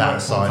 if you can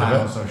work full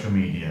time on social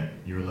media,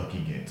 you're a lucky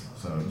git.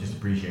 So just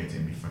appreciate it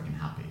and be fucking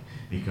happy.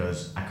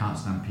 Because I can't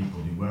stand people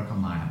who work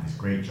online, have this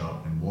great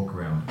job, and walk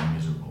around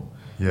miserable.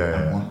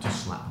 I want to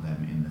slap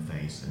them in the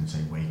face and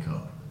say, wake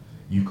up.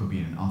 You could be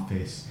in an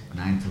office,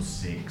 9 till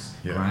 6,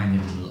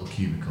 grinding in a little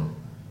cubicle.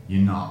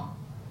 You're not.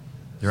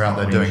 You're out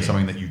there doing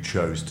something that you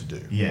chose to do.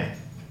 Yeah.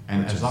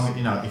 And as long as,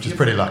 if you're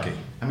pretty lucky.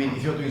 I mean,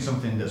 if you're doing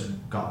something that's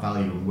got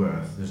value and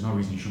worth, there's no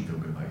reason you shouldn't feel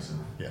good about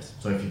yourself. Yes.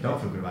 So if you don't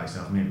feel good about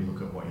yourself, maybe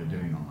look at what you're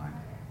doing online.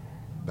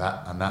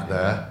 That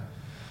there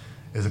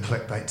is a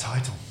clickbait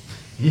title.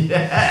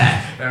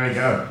 Yeah, there we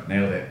go.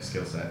 Nailed it.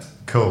 Skill set.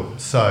 Cool.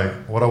 So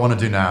what I want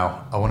to do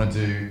now,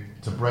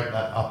 to break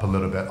that up a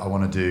little bit, I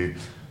want to do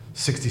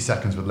 60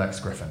 seconds with Lex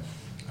Griffin.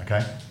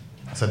 Okay?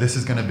 So this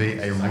is going to be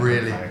I've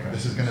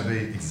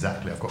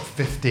got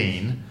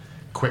 15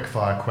 quick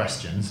fire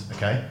questions,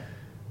 okay?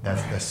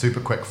 They're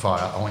super quick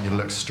fire. I want you to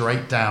look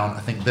straight down,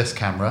 I think this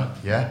camera,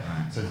 yeah?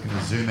 Right. So it's going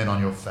to zoom in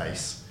on your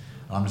face.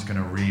 I'm just going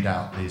to read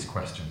out these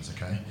questions,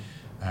 okay?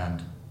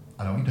 And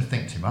I don't want you to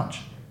think too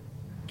much.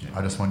 Okay.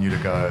 I just want you to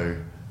go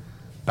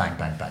bang,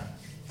 bang, bang,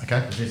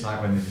 okay? Is this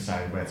like when they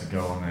decided where to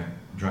go on a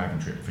driving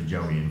trip for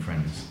Joey and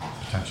friends?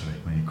 Potentially.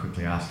 When you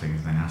quickly ask things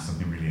and then ask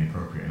something really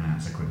inappropriate and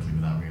answer quickly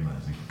without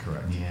realising.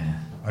 Correct. Yeah.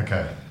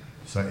 Okay,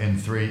 so in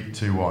 3,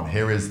 2, 1,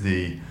 here is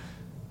the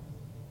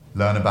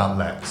learn about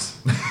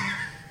Lex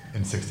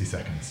in 60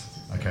 seconds.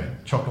 Okay,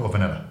 chocolate or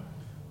vanilla?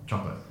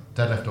 Chocolate.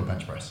 Deadlift or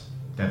bench press?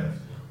 Deadlift.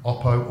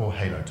 Oppo or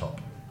Halo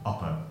top?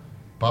 Oppo.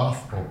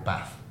 Bath or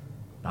bath?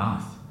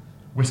 Bath.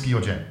 Whiskey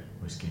or gin?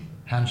 Whiskey.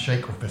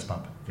 Handshake or fist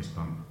bump? Fist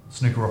bump.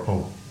 Snooker or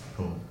pool?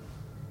 Pool.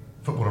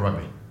 Football or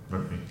rugby?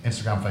 Rugby.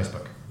 Instagram,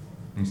 Facebook?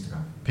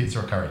 Instagram. Pizza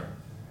or curry?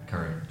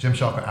 Curry.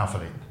 Gymshark or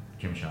Athlete?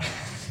 Gymshark.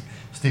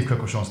 Steve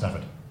Cook or Sean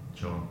Stafford?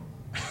 Sean.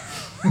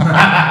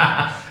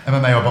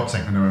 MMA or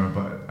boxing?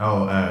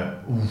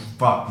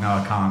 Fuck, no,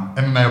 I can't.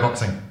 MMA or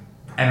boxing?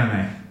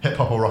 MMA. Hip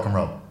hop or rock and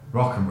roll?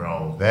 Rock and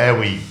roll. There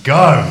we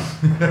go.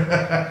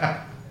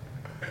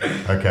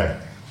 Okay.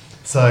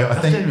 So I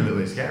think that's a little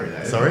bit scary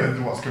there. Sorry?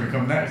 What's going to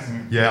come next?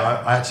 Yeah,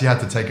 I actually had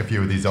to take a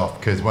few of these off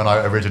because when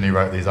I originally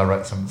wrote these, I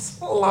wrote some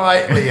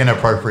slightly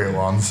inappropriate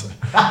ones,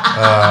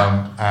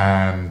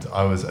 and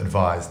I was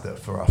advised that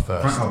for our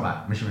first front or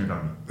back, Mission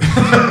Doggy.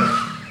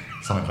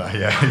 Something like that,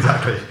 yeah,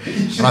 exactly.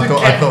 And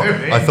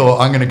I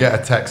thought I'm going to get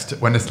a text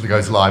when this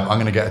goes live. I'm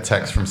going to get a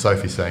text from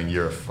Sophie saying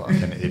you're a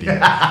fucking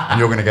idiot, and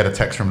you're going to get a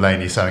text from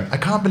Lainey saying I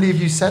can't believe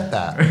you said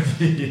that.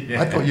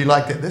 I thought you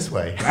liked it this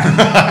way.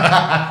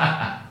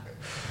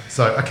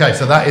 So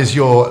that is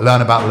your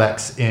learn about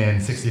Lex in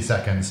 60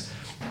 seconds,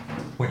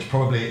 which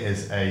probably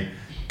is a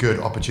good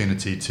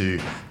opportunity to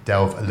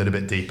delve a little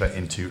bit deeper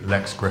into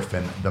Lex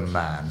Griffin, the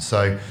man.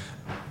 So,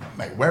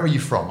 mate, where are you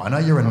from? I know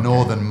you're a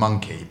northern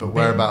monkey, but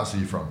whereabouts are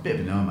you from?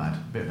 Bit of a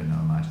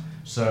nomad.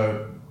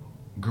 So,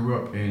 grew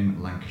up in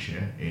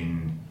Lancashire,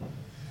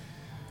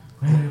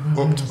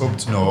 up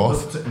to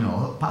north.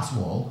 Up past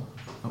Wall,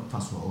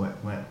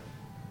 where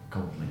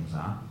goldlings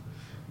are,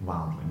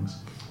 wildlings.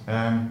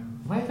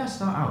 Where did I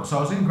start out? So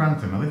I was in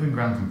Grantham. I lived in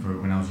Grantham for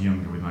when I was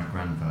younger with my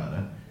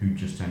grandfather, who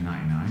just turned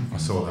 99. I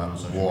saw that.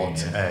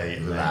 What a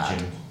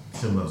lad.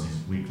 Still loves his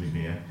weekly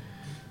beer.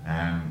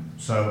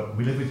 So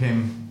we lived with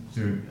him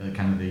through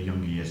kind of the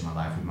younger years of my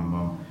life with my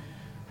mum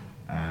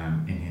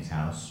in his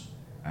house.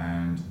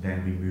 And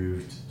then we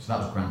moved, so that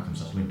was Grantham,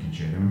 so that's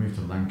Lincolnshire. Then we moved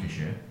to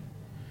Lancashire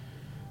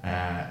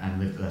and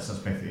lived, that's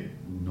basically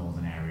the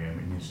northern area,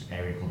 in this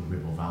area called the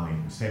Ribble Valley.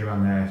 I stayed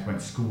around there, went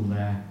to school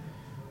there,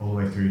 all the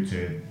way through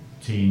to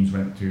teens,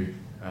 went through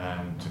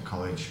to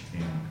college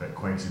at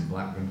Quakes in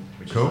Blackburn,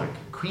 which is like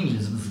Queen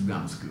Elizabeth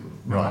Grammar School.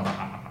 Right.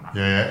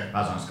 Yeah.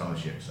 I was on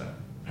scholarship, so.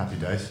 Happy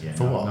days. Yeah,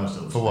 for what? No,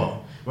 for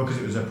what? Well, because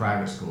it was a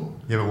private school.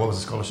 Yeah, but what was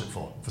the scholarship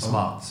for? For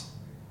smarts?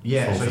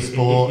 Yeah, for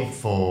sport,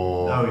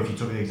 for... No, if you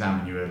took the exam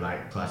and you were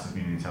like classed as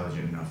being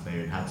intelligent enough,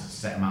 they had to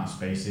set amount of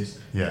spaces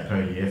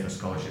per year for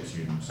scholarship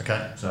students.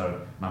 Okay.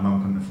 So my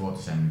mum couldn't afford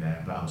to send me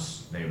there, but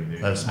they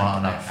were smart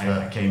enough.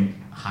 I came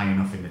high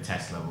enough in the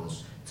test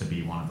levels to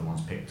be one of the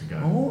ones picked to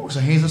go. Oh, so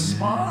he's a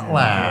smart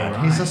lad.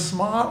 Right. He's a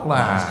smart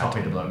lad. I just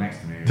copied the bloke next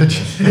to me. Did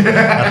you?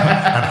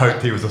 And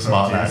hoped he was a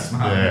smart lad.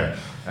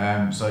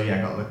 Yeah. So yeah,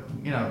 I got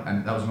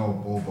and that was an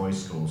all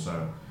boys school,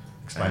 so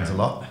explains a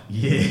lot.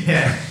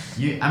 Yeah.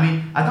 I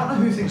mean, I don't know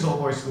who thinks all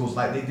boys schools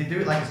like they do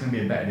it like it's going to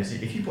be a better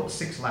decision. If you put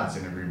 6 lads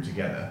in a room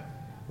together,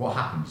 what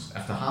happens?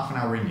 After half an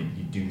hour in,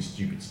 you do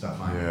stupid stuff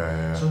like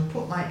that. So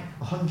put like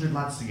 100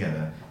 lads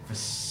together for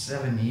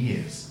 7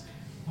 years.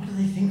 What do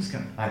they think's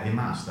going to... Like, the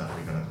amount of stuff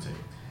we got up to.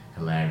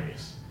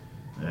 Hilarious.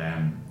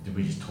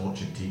 We just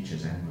tortured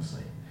teachers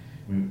endlessly.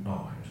 It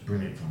was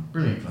brilliant fun.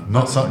 Brilliant fun.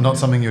 Not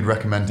something you'd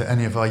recommend to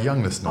any of our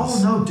young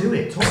listeners. Oh, no, do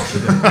it. Torture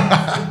them.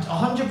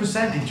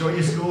 100% enjoy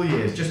your school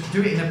years. Just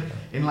do it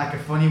in like a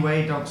funny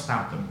way. Don't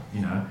stab them,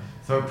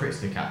 Throw a Pritt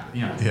stick at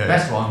them.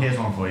 Best one, here's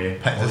one for you.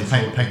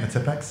 Paint the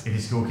Tipp-Ex? If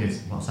your school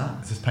kids... What's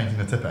that? Is this painting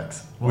the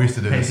Tipp-Ex? We used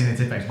to do painting the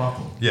Tipp-Ex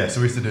bottle? Yeah,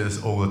 so we used to do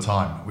this all the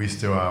time. We used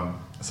to...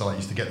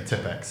 used to get the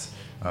Tipp-Ex,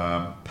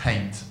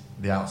 paint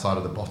the outside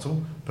of the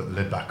bottle, put the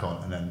lid back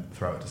on, and then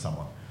throw it to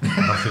someone. And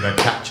obviously they'd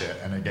catch it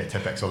and they'd get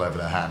Tipp-Ex all over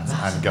their hands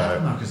and go.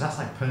 No, because that's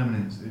like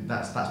permanent.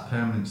 That's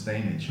permanent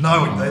stainage.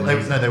 No,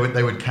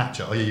 they would catch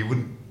it. Oh yeah, you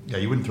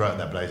wouldn't throw it at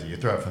their blazer. You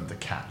throw it for them to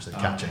catch. They'd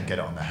catch it and get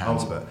it on their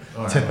hands. But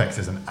Tipp-Ex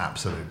is an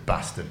absolute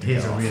bastard.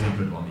 Here's a really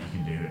good one that you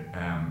can do,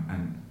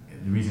 and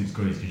the reason it's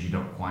good is because you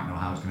don't quite know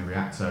how it's going to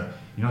react. So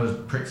those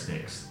Pritt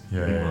sticks,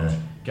 big ones.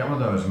 Get one of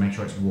those and make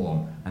sure it's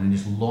warm, and then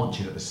just launch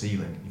it at the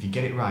ceiling. If you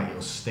get it right,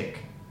 it'll stick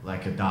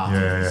like a dart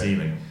into the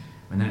ceiling,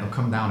 and then it'll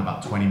come down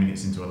about 20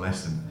 minutes into a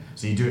lesson.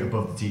 So you do it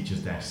above the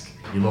teacher's desk.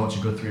 You launch a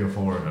good 3 or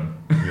 4 of them.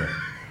 Yeah.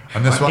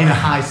 And this one in a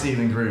high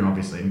ceiling room,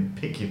 obviously, and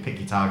pick your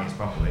targets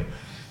properly.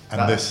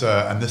 And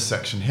this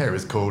section here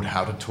is called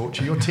 "How to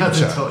Torture Your Teacher." How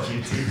to torture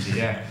your teacher,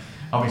 yeah.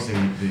 Obviously,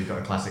 we've got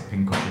the classic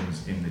pin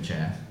cushions in the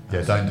chair.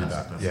 Yeah, don't do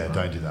that. Yeah,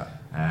 don't do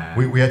that.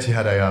 We actually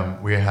had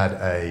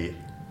a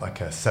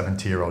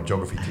 70-year-old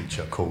geography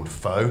teacher called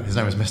Foe. His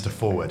name was Mr.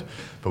 Forward,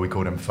 but we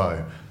called him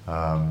Foe.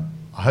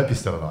 I hope he's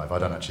still alive. I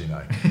don't actually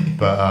know,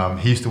 but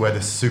he used to wear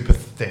this super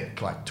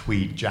thick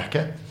tweed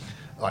jacket.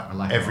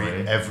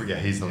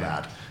 He's the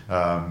lad.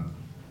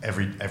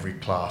 Every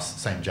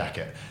class, same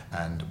jacket,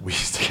 and we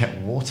used to get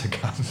water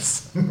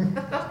guns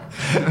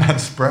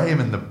and spray him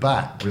in the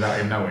back without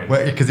him knowing.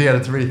 Because he had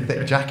a really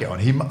thick jacket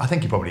on. I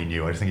think he probably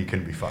knew. I just think he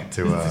couldn't be fucked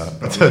to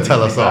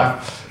tell us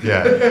off.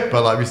 Yeah,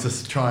 but we used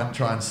to try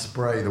and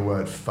spray the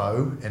word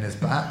 "foe" in his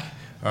back.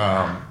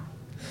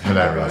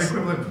 Hilarious. The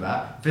equivalent for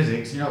that,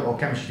 physics. Or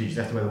chemistry teachers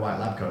have to wear the white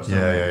lab coats.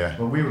 Yeah.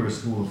 Well, we were a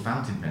school of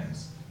fountain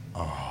pens.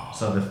 Oh.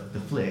 So the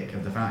flick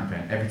of the fountain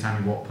pen every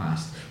time he walked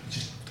past,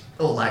 just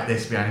all like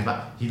this behind his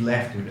back. He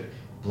left with it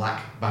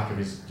black back of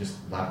his just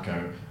lab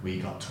coat. We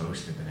got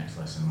toasted the next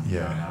lesson.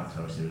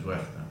 Toasted. It was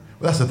worth it.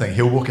 Well, that's the thing.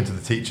 He'll walk into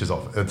the teacher's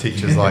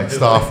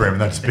staff room,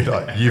 and they'll just be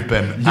like, "You've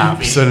been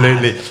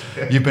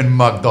you've been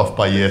mugged off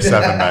by year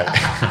 7, mate.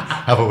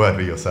 Have a word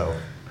with yourself."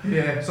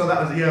 Yeah. So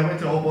that was I went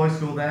to all boys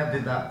school there.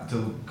 Did that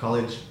till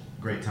college.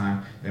 Great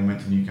time. Then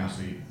went to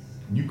Newcastle.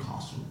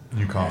 I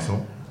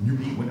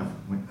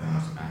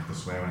have to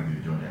swear when I do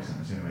the Geordie accent.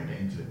 That's the only way I get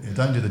into it. Yeah,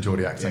 don't do the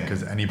Geordie accent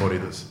because anybody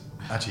that's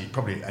actually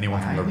probably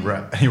anyone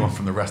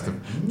from the rest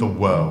of the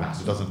world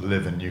that doesn't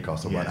live in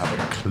Newcastle won't have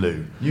a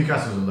clue.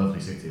 Newcastle's a lovely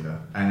city though,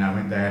 and I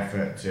went there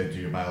to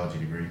do a biology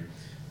degree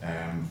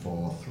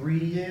for 3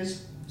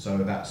 years. So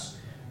that's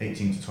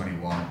 18 to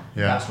 21.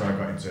 Yeah. That's where I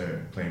got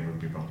into playing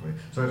rugby properly.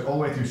 So it's all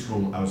the way through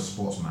school. I was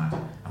sports mad.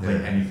 I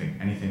played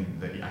anything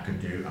that I could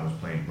do. I was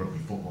playing rugby,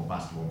 football,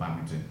 basketball,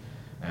 badminton.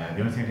 The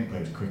only thing I didn't play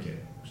was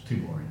cricket. It was too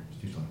boring. It was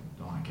too slow.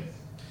 Don't like it.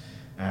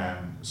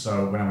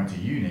 So when I went to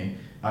uni,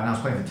 and I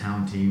was playing for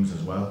town teams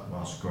as well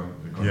whilst going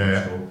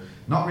to school.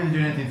 Not really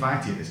doing anything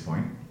fighty at this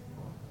point.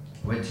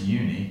 Went to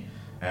uni.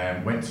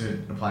 Went to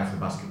apply for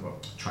the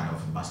trial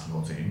for the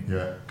basketball team.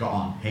 Yeah. Got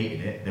on,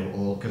 hated it. They were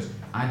all because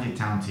I did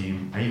town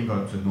team. I even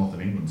got to the North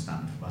of England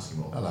stand for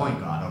basketball. Point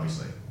guard,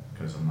 obviously,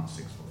 because I'm not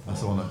 6'4".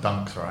 That's the one that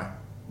dunks, right?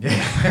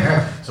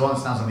 Yeah. So one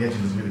that stands on the edge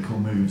and does really cool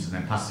moves and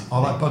then passes it.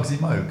 Oh, like Bugsy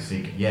Mogs?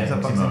 Yeah, is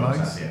that Bugsy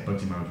Mogs? Yeah,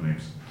 Bugsy Mogs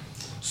moves.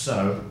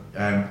 So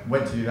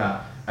went to do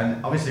that.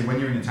 And obviously when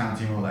you're in the town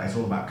team and all that, it's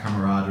all about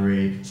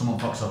camaraderie. Someone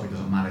fucks up, it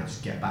doesn't matter,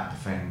 just get back,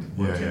 defend,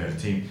 work together as a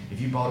team.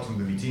 If you bollocks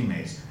with your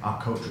teammates, our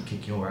coach would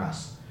kick your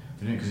ass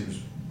for doing it because it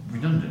was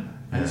redundant.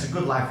 And it's a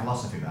good life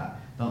philosophy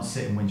that. Don't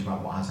sit and whinge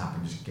about what has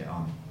happened, just get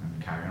on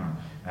and carry on.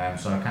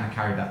 So I kind of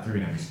carried that through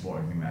in every sport,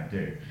 everything that I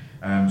do.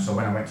 So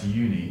when I went to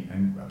uni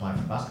and applied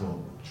for the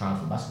trial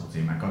for the basketball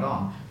team, I got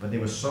on, but they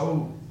were such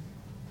a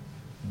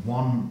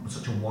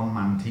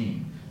one-man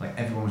team. Like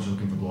everyone was just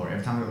looking for glory.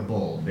 Every time they got the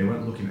ball, they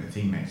weren't looking at the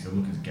teammates, they were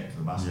looking to get to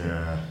the basket.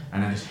 Yeah.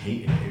 And I just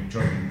hated it. It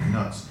drove me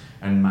nuts.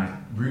 And my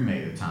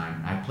roommate at the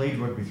time, I played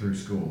rugby through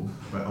school,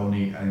 but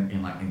only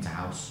in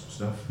inter-house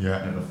stuff,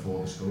 never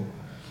for the school.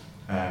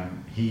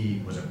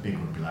 he was a big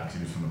rugby lad because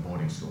he was from a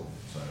boarding school.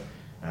 So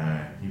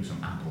he was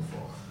from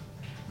Ampleforth.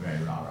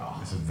 Very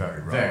rah-rah. It's a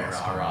very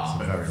rah-rah,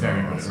 but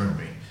very good at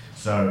rugby.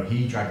 So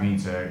he dragged me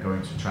into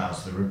going to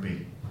trials for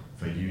rugby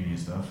for uni and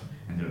stuff.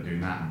 Ended up doing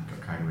that and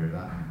got carried away with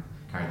that and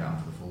carried that on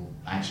for the full.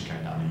 I actually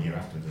carried that on a year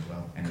afterwards as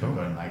well. Ended up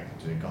going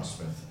to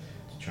Gosforth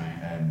to try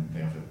and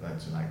they offered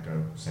to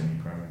go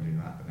semi-pro and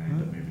do that, but then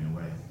ended up moving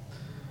away.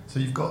 So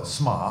you've got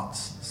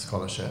Smarts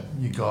scholarship.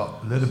 You've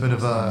got a little bit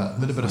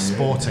of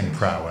sporting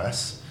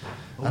prowess,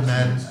 and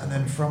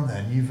then from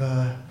then you've.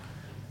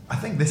 I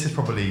think this is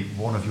probably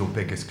one of your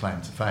biggest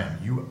claims to fame.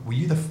 Were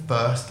you the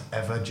first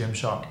ever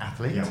Gymshark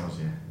athlete? Yeah, I was.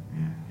 Yeah.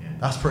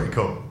 That's pretty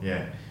cool.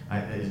 Yeah,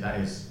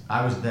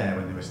 I was there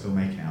when they were still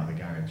making it out of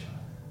the garage.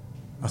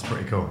 That's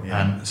pretty cool.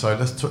 Yeah. And so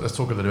let's talk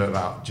a little bit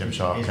about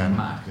Gymshark. It's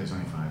mad because it's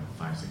only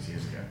 5-6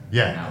 years ago.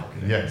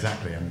 Yeah,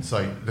 exactly. And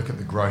so look at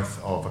the growth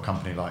of a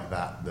company like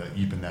that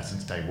you've been there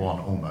since day one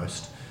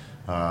almost.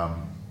 I'd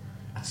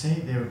say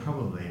they were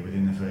probably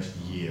within the first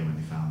year when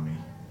they found me,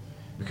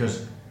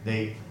 because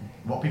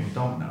what people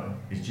don't know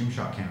is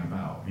Gymshark came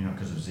about,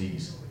 because of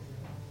Z's.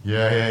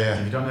 Yeah.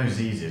 So if you don't know who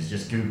Z's is,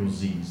 just Google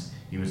Z's.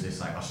 He was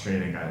this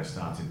Australian guy that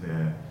started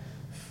the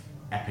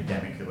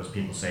epidemic that was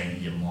people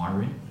saying you're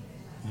admiring.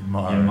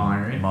 Are you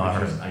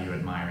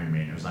admiring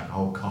me? And it was like a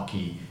whole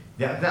cocky.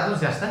 Yeah, that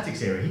was the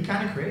aesthetics era. He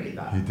kind of created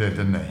that. He did,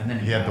 didn't he? And then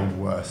he had the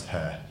worst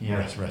hair.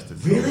 Yeah.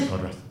 Rested. Really?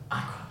 God rest.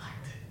 I quite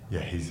liked it.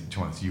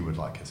 Yeah, you would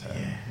like his hair.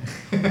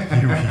 Yeah.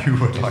 you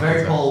would it's like very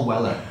his Paul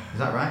Weller. Is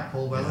that right,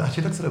 Paul Weller? It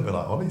actually looks a little bit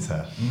like Ollie's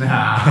hair.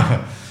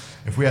 Nah.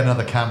 If we had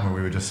another camera,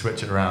 we would just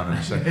switch it around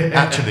and say,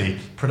 actually,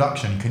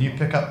 production, can you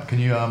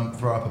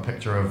throw up a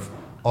picture of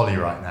Ollie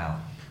right now?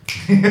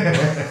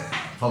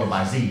 Followed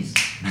by Z's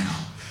now.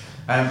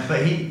 But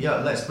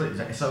let's put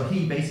it. So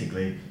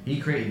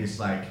he created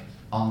this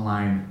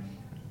online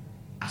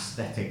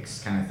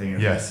aesthetics kind of thing.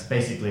 Yes.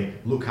 Basically,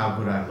 look how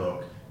good I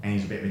look, and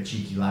he's a bit of a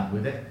cheeky lad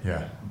with it.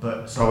 Yeah.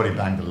 But probably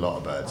banged a lot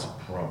of birds.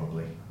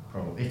 Probably.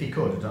 If he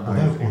could, I don't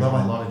know. He was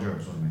on a lot of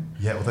drugs, wasn't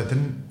he? Yeah. Well, they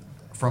didn't.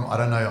 I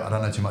don't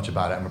know too much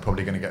about it, and we're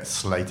probably going to get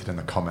slated in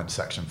the comment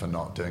section for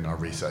not doing our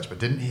research.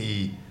 But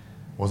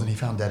wasn't he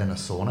found dead in a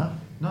sauna?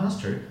 No, that's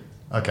true.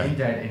 Okay. He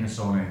died in a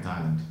sauna in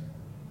Thailand.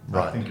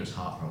 Right. I think it was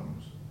heart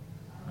problems,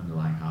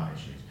 underlying heart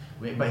issues.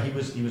 But he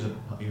was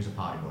a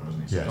party boy,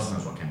 wasn't he? So yes. God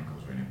knows what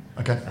chemicals were in him.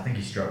 Okay. I think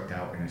he stroked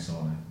out in a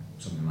sauna,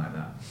 something like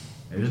that.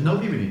 There's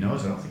nobody really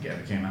knows. I don't think it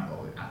ever came out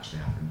what actually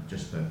happened.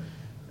 Just the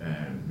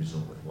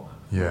result of what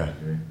happened.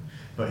 Yeah.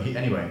 But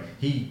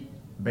he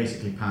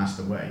basically passed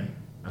away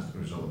as a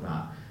result of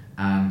that,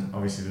 and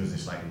obviously there was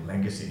this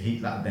legacy.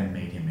 That then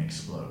made him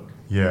explode.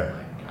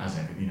 Yeah. As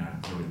you're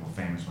always more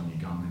famous when you're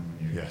gone than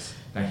when you're. Yes.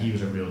 He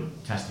was a real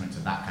testament to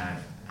that kind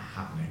of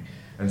happening,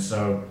 and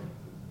so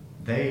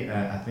they,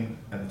 I think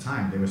at the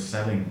time they were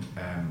selling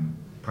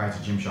prior to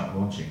Gymshark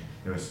launching.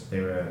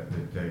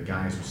 The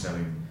guys were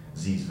selling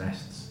Z's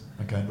vests.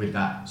 Okay. With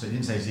that, so it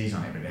didn't say Z's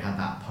on it, but they had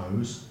that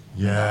pose.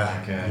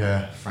 Yeah.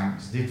 Did Frank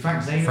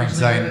Zane?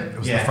 It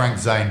was the Frank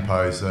Zane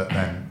pose that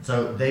then.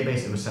 So they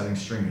basically were selling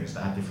stringers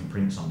that had different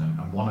prints on them,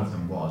 and one of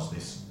them was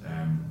this.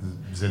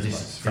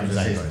 Frank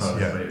Zane pose,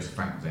 but it was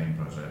Frank Zane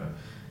pose, whatever.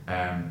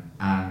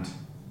 And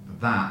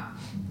that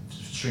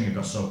stringer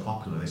got so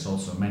popular, they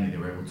sold so many, they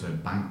were able to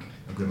bank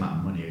a good amount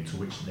of money, to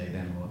which they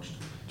then launched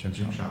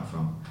Gymshark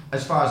from.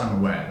 As far as I'm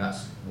aware,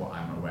 that's what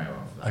I'm aware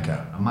of. Okay.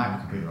 I might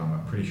be completely wrong, but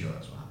I'm pretty sure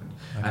that's what happened.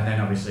 Okay. And then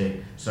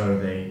obviously, so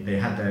they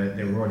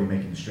were already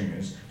making the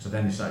stringers, so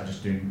then they started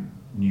just doing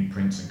new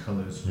prints and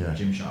colours with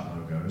Gymshark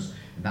logos,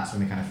 and that's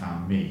when they kind of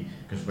found me,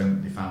 because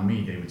when they found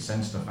me, they would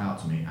send stuff out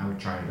to me, I would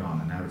try it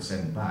on, and I would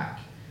send back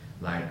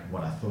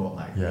what I thought,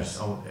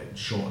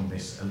 shorten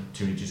this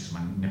 2 inches because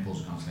my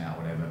nipples are constantly out,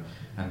 whatever,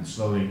 and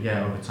slowly,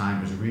 over time,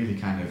 it was a really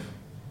kind of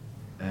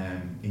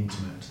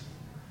intimate.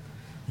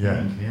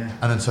 Yeah. thing, yeah.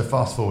 And then so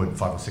fast forward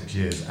 5 or 6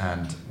 years,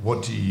 and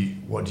what do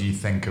you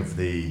think of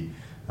the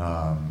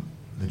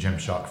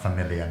Gymshark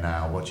familia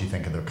now? What do you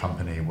think of the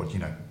company? What do you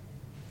think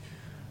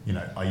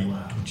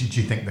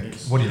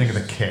what do you think of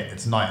the kit?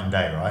 It's night and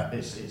day, right?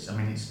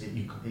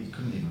 You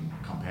couldn't even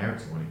compare it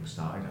to what it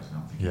started as. I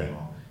don't think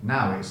anymore.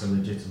 Now it's a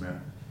legitimate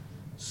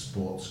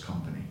sports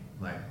company.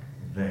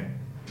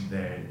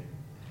 They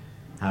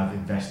have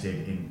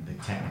invested in the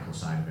technical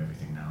side of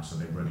everything now. So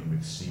they're running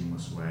with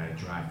seamless wear,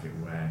 dry fit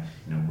wear,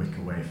 wick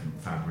away from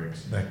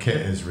fabrics. Their kit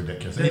is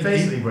ridiculous. They're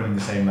basically running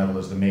the same level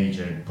as the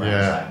major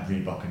brands like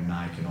Reebok and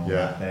Nike and all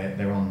that.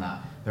 They're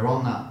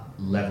on that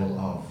level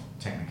of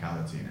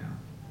technicality now.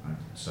 Right?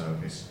 So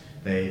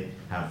they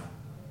have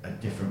a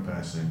different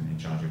person in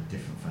charge of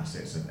different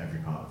facets of every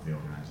part of the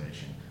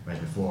organisation.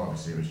 Whereas before,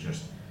 obviously, it was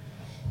just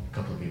a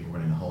couple of people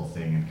running the whole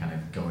thing and kind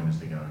of going as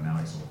they go. And now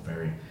it's all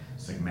very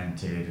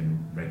segmented and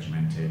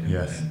regimented.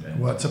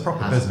 Well, it's a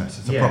proper business.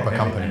 It's a proper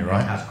company,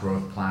 right? It has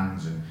growth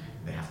plans and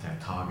they have to have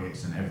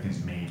targets, and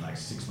everything's made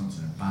 6 months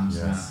in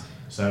advance now.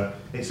 So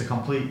it's it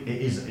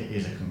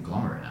is a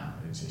conglomerate now.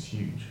 It's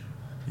huge.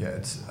 Yeah,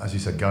 it's, as you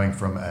said, going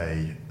from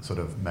a sort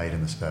of made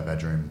in the spare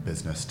bedroom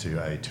business to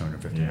a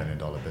 $250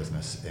 million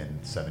business in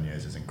 7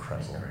 years is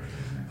incredible. It's crazy,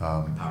 isn't it?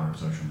 The power of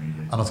social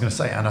media. And I was going to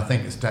say, and I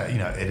think it's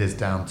it is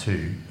down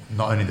to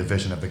not only the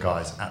vision of the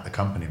guys at the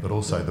company, but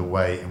also the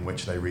way in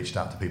which they reached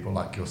out to people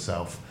like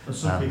yourself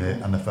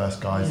and the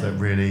first guys that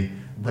really...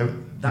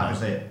 That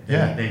was it.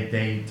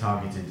 They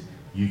targeted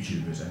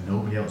YouTubers, and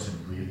nobody else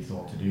had really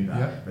thought to do that.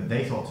 Yeah. But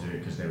they thought to do it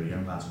because they were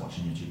young lads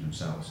watching YouTube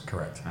themselves.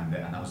 Correct. And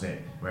that was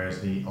it. Whereas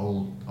the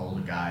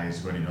older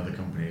guys running other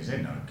companies, they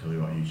didn't know a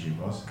clue what YouTube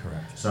was.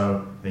 Correct.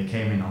 So they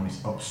came in on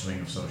this upswing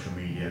of social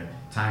media,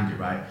 timed it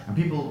right, and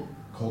people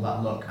call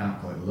that luck. I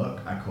don't call it luck.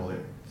 I call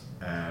it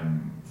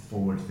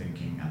forward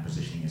thinking and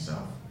positioning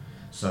yourself.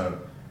 So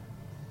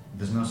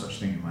there's no such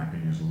thing, in my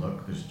opinion, as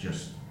luck. There's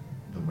just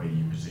the way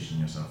you position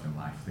yourself in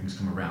life. Things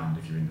come around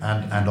if you're in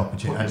and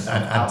opportunities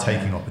and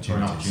taking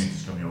opportunities.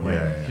 Opportunities come your way.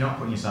 If you're not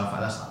putting yourself out,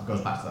 that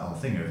goes back to that whole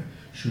thing of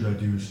should I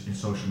do in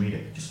social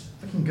media? Just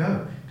fucking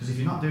go. Because if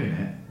you're not doing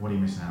it, what are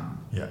you missing out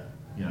on? Yeah.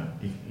 You know,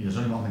 if there's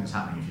only one thing that's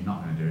happening if you're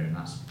not going to do it, and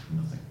that's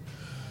nothing.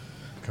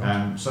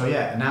 Cool. So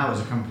yeah, now as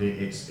a company,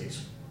 it's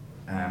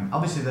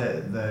obviously some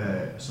of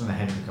the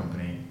head of the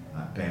company,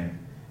 like Ben,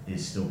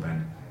 is still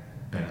Ben.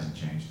 Ben hasn't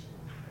changed,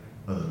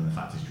 other than the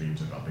fact his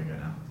dreams have got bigger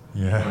now.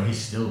 Yeah. But he's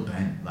still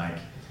Ben. Like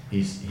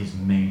his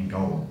main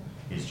goal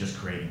is just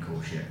creating cool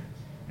shit,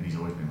 and he's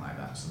always been like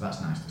that. So that's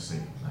nice to see.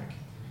 Like,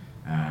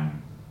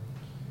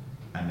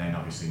 and then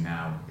obviously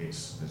now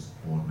there's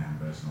board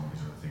members and all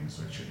these other things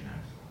which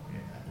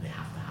they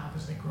have to have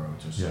as they grow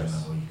to a certain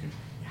level. You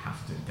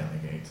have to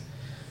delegate.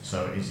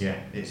 So it's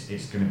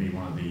going to be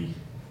one of the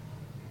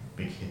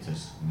big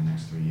hitters in the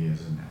next 3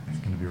 years, isn't it? I think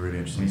it's going to be really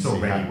interesting. It's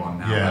already one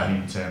now. Yeah. I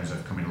mean, in terms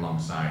of coming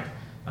alongside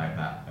like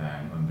that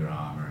Under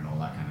Armour and all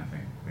that kind of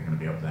thing, they're going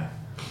to be up there.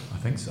 I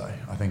think so.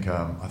 I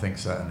think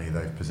certainly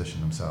they've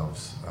positioned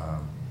themselves.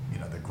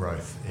 The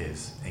growth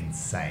is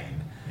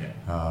insane. Yeah.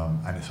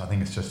 And I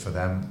think it's just for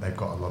them. They've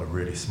got a lot of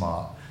really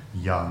smart,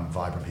 young,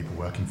 vibrant people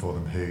working for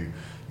them who,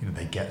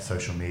 they get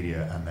social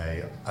media, and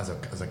they, as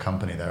a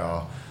company, they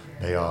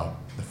are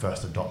the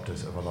first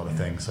adopters of a lot of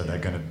things. So they're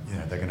going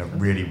to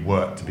really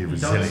work to be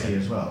resilient. You don't see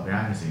as well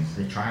behind the scenes.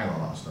 They trial a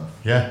lot of stuff.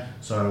 Yeah.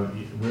 So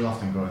we'll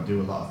often go and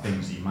do a lot of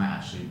things that you might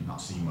actually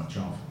not see much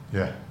of.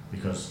 Yeah.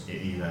 Because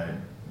it either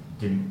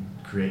didn't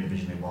create the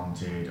vision they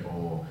wanted,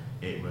 or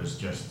it was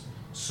just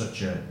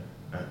such a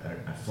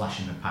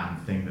flash in the pan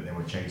thing that they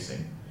were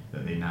chasing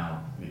that they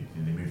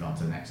move on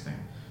to the next thing.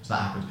 So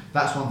that happens.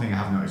 That's one thing I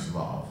have noticed a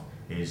lot of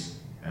is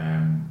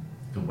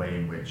the way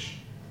in which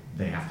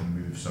they have to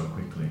move so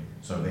quickly.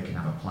 So they can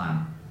have a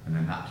plan, and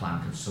then that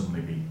plan could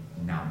suddenly be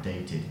now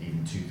dated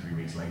even 2-3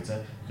 weeks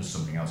later because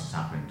something else has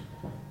happened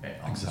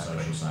on the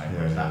social side.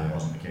 Whereas that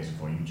wasn't the case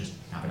before. You just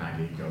have an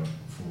idea, you go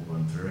full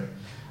run through it.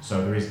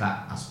 So there is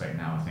that aspect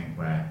now, I think,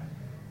 where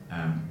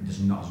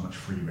there's not as much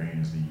free reign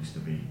as there used to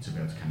be to be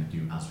able to kind of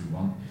do as we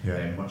want. Yeah.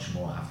 They much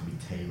more have to be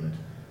tailored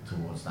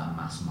towards that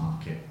mass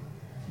market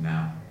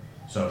now.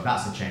 So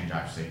that's the change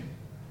I've seen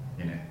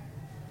in it.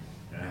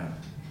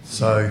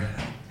 So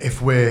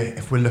if we're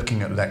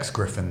looking at Lex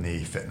Griffin,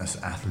 the fitness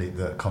athlete,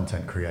 the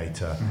content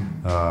creator,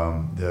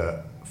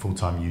 the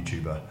full-time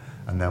YouTuber,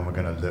 and then we're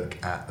going to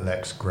look at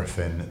Lex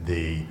Griffin,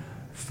 the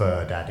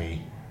fur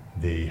daddy,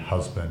 the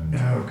husband.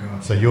 Oh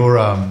God. So you're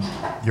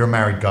a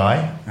married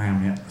guy. I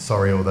am, yeah.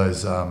 Sorry, all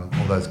those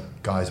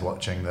guys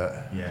watching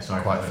that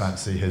quite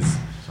fancy his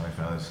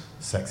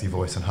sexy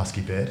voice and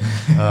husky beard.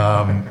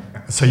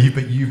 So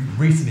you've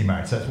recently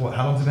married. So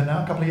how long's it been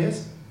now? A couple of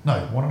years?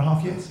 No,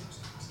 1.5 years.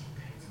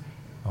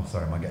 Oh,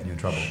 sorry, am I getting you in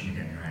trouble? You're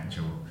getting right in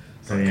trouble.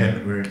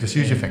 So just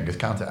use your fingers,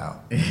 count it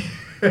out.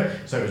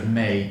 So it was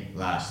May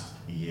last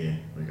year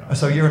we got.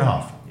 So a year and a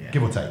half,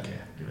 give or take. Yeah,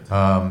 give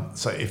or take.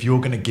 So if you're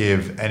going to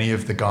give any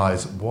of the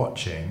guys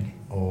watching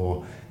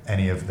or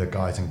any of the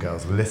guys and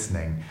girls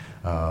listening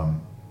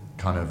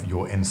kind of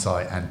your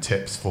insight and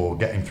tips for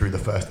getting through the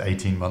first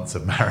 18 months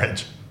of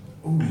marriage.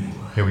 Ooh.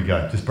 Here we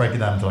go. Just break it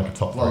down to like a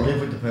top 3. Well,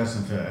 live with the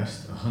person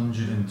first,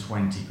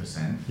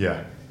 120%.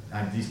 Yeah.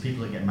 These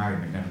people that get married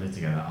and never live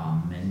together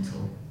are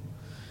mental.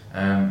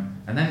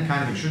 And then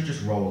kind of it should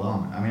just roll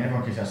on. I mean,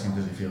 everyone keeps asking,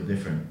 does it feel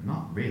different?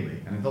 Not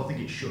really, and I don't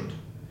think it should.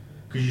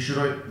 Because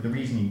the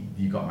reason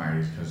you got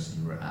married is because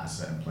you were at a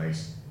certain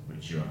place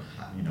which where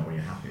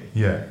you're happy.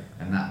 Yeah.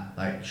 And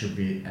that should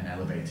be an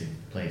elevated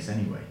place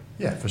anyway.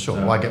 Yeah, for sure.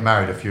 So, why get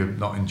married if you're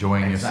not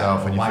enjoying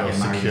yourself and you feel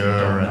secure? If you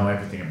don't know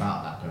everything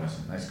about that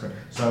person. That's correct.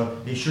 So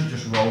it should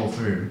just roll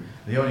through.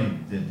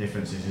 The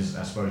difference is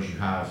I suppose you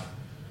have.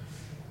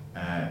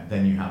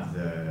 Then you have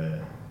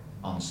the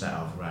onset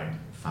of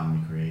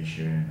family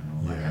creation and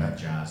all that kind of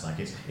jazz. Like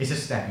it's a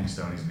stepping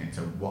stone, isn't it,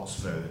 to what's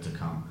further to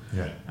come.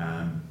 Yeah.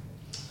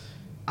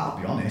 I'll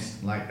be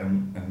honest,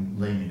 and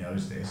Lainey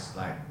knows this.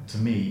 To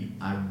me,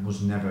 I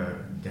was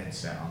never dead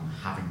set on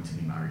having to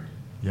be married.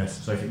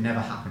 Yes. So if it never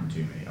happened to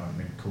me, I would have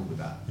been cool with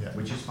that. Yeah.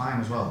 Which is fine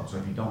as well. So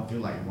if you don't feel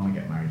like you want to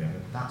get married ever,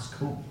 that's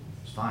cool.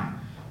 It's fine.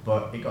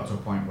 But it got to a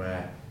point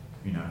where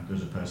there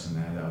was a person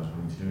there that I was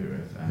willing to do it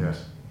with. And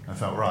yes. I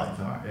felt right.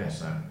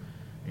 So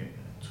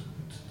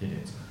did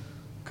it.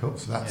 Cool.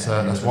 So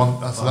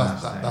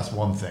that's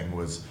one thing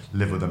was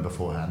live with them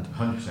beforehand.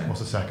 100%. What's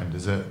the second?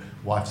 Is it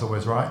wife's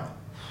always right?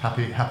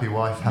 Happy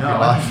wife, happy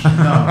life?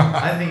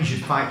 I think you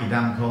should fight your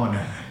damn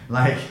corner.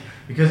 Like,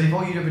 because if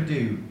all you ever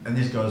do, and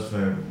this goes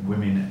for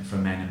women for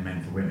men and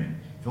men for women,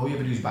 if all you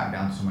ever do is back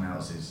down to someone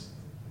else's,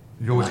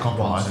 you always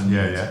compromise.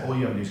 Yeah. All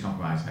you ever do is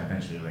compromise.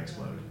 Eventually, it'll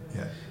explode.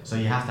 Yeah. So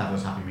you have to have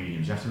those happy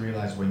mediums. You have to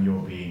realise when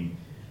you're being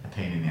a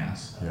pain in the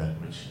ass,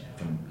 which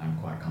I'm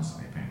quite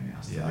constantly a pain in the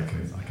ass. Yeah, I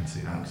can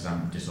see that because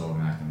I'm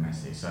disorganised and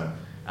messy. So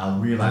I'll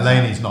realise.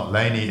 Laney's not.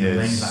 Laney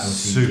is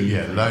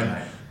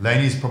like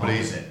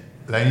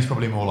Laney's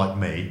probably more like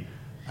me,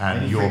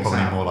 and you're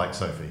probably more like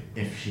Sophie.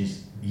 If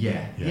she's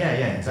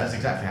that's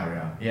exactly how we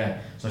are.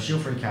 Yeah. So she'll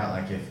freak out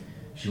like if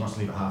she wants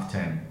to leave at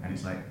 10:30 and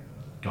it's like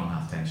gone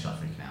 10:30, she'll start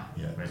freaking out.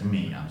 Yeah. Whereas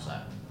me, I'm just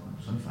like,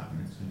 it's only 5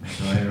 minutes.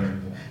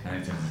 And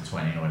it turns to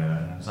 20 or whatever.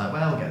 And it's like,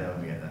 well, we'll get there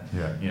when we get there.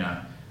 Yeah. You know,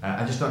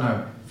 I just don't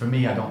know. For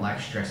me, I don't like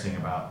stressing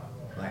about,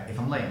 like, if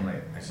I'm late, I'm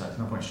late. It's like, there's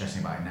no point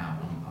stressing about it now.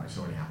 It's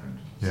already happened.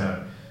 Yeah.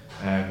 So,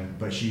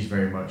 but she's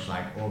very much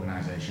like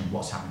organisation,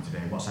 what's happening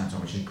today, what's happening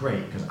tomorrow, which is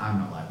great because I'm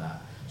not like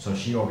that. So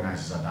she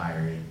organises her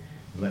diary,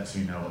 lets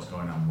me know what's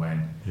going on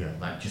when. Yeah.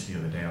 Like just the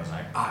other day, I was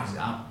like, is it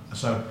out?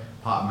 So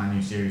part of my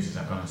new series is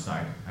I've gone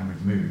inside and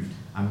we've moved.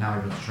 I'm now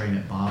able to train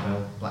at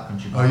Barbell, Black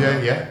Country Barbell.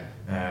 Oh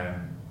yeah.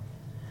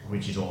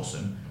 Which is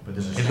awesome. But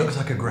there's it looks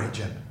like a great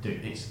gym.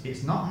 Dude,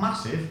 it's not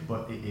massive,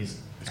 but it is.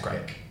 It's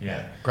great.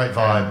 Yeah. Great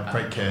vibe,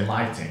 great kit. The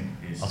lighting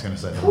is. I was going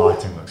to say the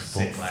lighting looks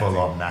full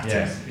on natty.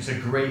 Yeah, it's a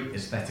great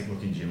aesthetic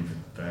looking gym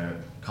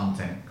for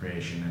content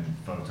creation and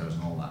photos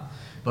and all that.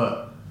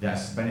 But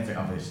the benefit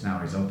of this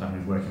now is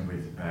I'm working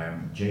with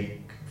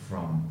Jake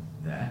from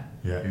there,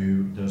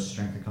 who does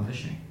strength and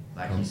conditioning.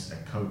 Like he's a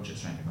coach at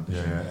strength and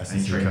conditioning, and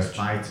he trains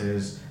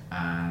fighters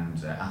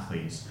and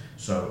athletes.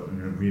 So a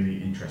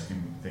really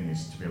interesting thing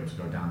is to be able to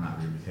go down that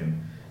route with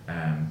him,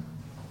 and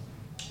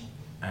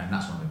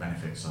that's one of the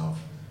benefits of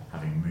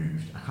having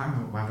moved. I can't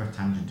remember where I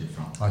tangented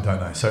from. I don't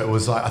know. So it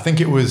was like I think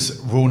it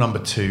was rule number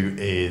 2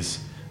 is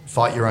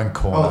fight your own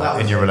corner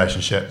in your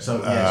relationship.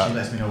 So she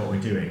lets me know what we're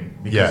doing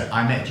because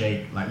I met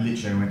Jake like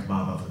literally I went to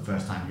Barbell for the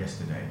first time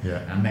yesterday. Yeah.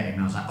 And I met him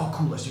and I was like, oh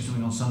cool, let's do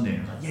something on Sunday.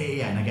 And I was like,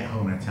 yeah. And I get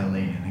home and I tell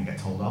Lainey and then get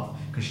told off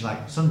because she's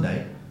like,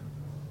 Sunday.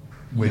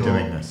 We're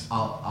doing this.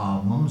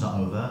 Our mums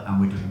are over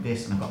and we're doing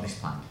this and I've got this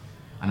planned.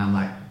 And I'm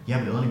like, yeah,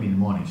 but it'll only be in the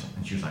morning.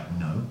 And she was like,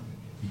 no,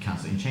 you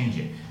cancel it and change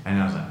it.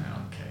 And I was like,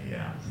 okay,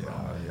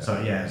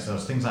 So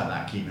things like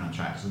that keep me on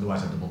track because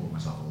otherwise I double book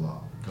myself a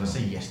lot. Because I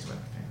say yes to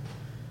everything.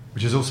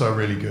 Which is also a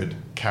really good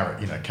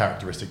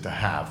characteristic to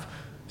have.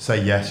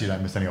 Say yes, you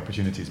don't miss any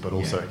opportunities, but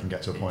also it can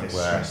get to a point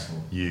where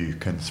you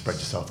can spread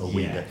yourself a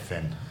wee bit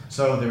thin.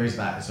 So there is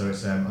that. So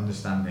it's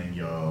understanding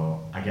your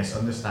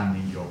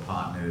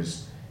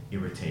partner's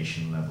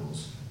irritation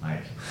levels.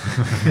 Like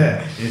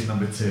is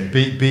number 2.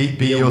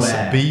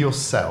 Be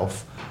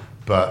yourself,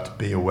 but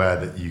be aware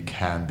that you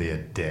can be a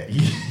dick.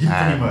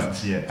 Pretty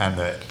much, yeah. And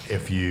that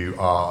if you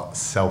are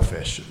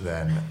selfish,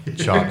 then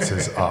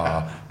chances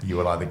are you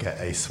will either get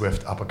a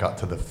swift uppercut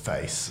to the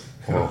face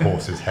or a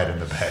horse's head in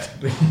the bed.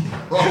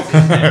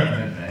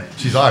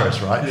 She's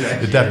Irish, right? Yeah,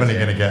 you're definitely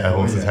going to get a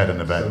horse's head in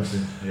the bed.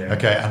 Yeah.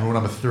 Okay, and rule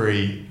number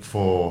 3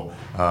 for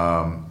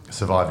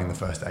surviving the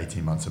first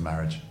 18 months of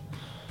marriage.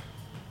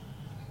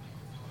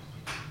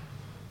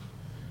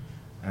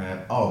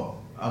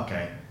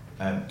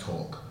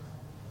 Talk.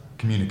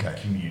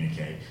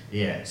 Communicate.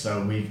 Yeah.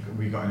 So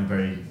we've got in a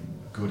very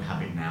good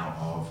habit now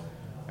of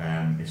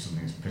if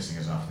something's pissing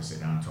us off, to sit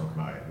down and talk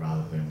about it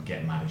rather than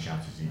get mad and shout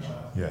at each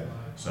other. Yeah.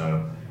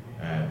 So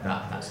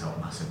that's helped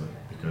massively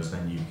because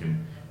then you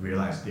can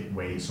realise the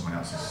way someone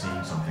else is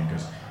seeing something.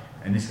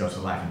 And this goes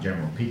for life in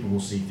general. People will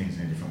see things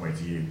in a different way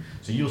to you.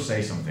 So you'll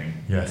say something,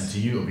 and to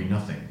you it'll be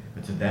nothing,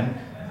 but to them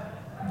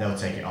they'll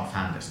take it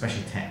offhand,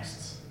 especially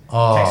texts.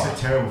 Texts are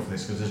terrible for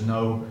this because there's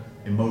no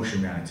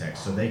emotion behind a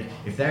text. So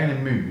if they're in a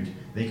mood,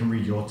 they can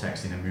read your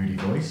text in a moody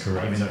voice,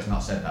 even though it's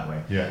not said that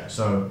way. Yeah.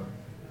 So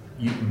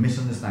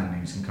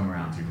misunderstandings can come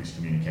around through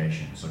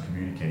miscommunication. So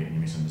communicate and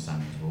your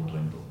misunderstandings will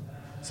dwindle.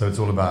 So it's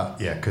all about,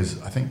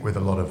 because I think with a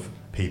lot of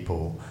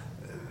people,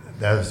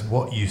 there's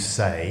what you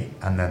say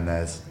and then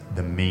there's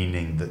the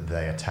meaning that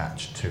they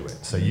attach to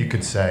it. So you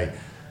could say,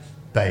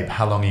 babe,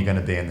 how long are you going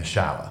to be in the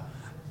shower?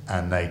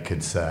 And they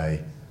could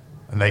say,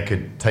 and they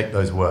could take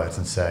those words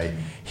and say,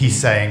 he's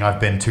saying I've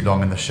been too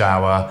long in the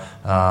shower.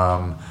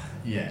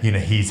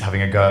 He's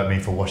having a go at me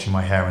for washing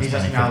my hair. And he's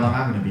asking how long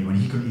I'm going to be when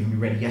he couldn't even be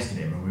ready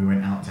yesterday when we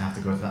went out to have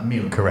to go to that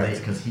meal. Correct.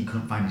 Because he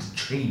couldn't find his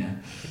trainer.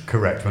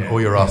 Correct. When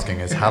all you're asking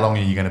is, how long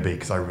are you going to be?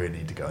 Because I really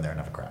need to go in there and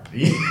have a crap. Do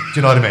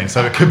you know what I mean?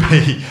 So it could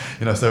be,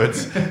 so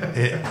it's,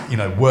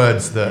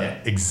 words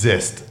that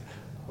exist.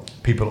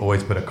 People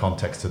always put a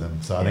context to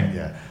them. So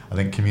I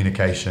think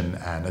communication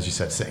and, as you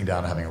said, sitting down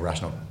and having a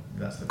rational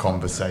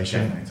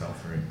conversation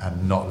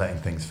and not letting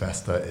things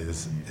fester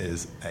is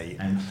a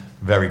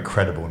very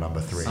credible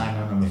number 3. Sign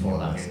on number 4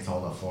 that I get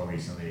told off for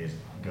recently is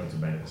go to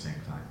bed at the same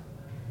time.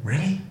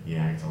 Really?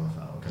 Yeah, I get told off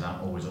that because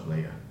I'm always up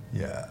later.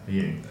 Yeah. For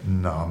you?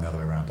 No, I'm the other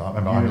way around.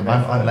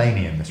 I'm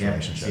laney in this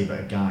relationship. See,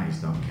 but guys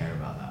don't care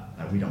about that.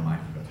 Like, we don't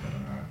mind if we go to bed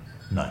on our own.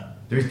 No.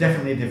 There is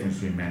definitely a difference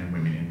between men and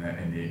women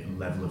in the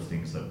level of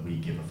things that we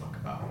give a fuck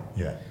about.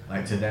 Yeah.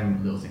 Like, to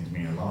them, little things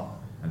mean a lot,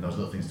 and those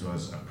little things to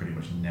us are pretty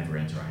much never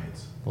enter our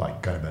heads.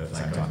 Like going to bed at the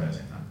same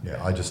time.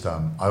 Yeah, I just,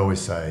 I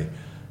always say,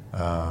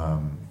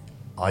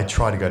 I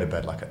try to go to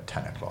bed like at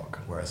 10 o'clock,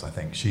 whereas I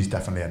think she's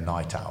definitely a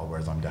night owl,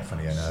 whereas I'm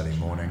definitely an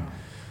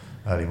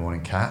early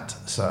morning cat.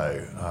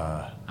 So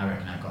I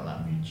reckon I've got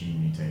that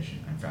gene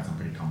mutation. In fact, I'm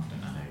pretty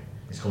confident I know.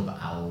 It's called the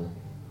owl.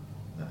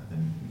 The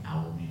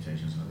owl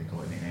mutation is what they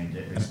call it. They named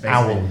it. An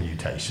owl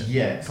mutation.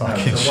 Yeah.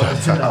 Fucking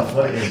shut up.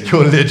 What it is,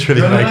 you're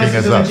literally making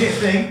us up. It's a legit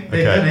thing.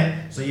 They've done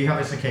it. So you have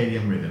a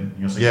circadian rhythm.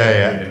 Your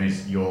circadian rhythm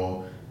is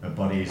your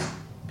body's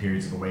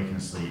periods of awakening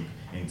and sleep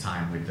in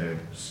time with the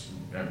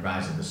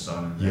rise of the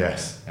sun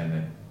and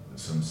the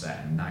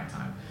sunset and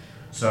nighttime.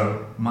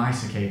 So my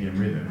circadian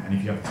rhythm, and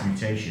if you have this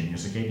mutation, your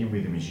circadian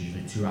rhythm is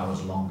usually 2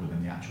 hours longer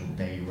than the actual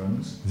day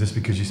runs. Is this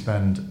because you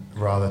spend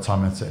rather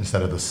time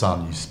instead of the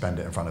sun, you spend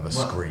it in front of a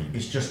screen?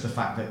 It's just the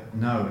fact that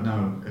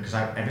no, because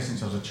ever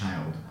since I was a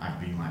child,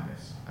 I've been like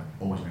this. I've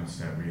always been able to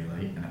stay up really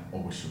late, and I've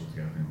always struggled to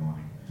get up in the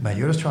morning. Mate,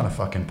 you're just trying to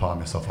fucking palm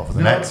yourself off as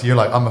an ex. You're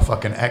like, I'm a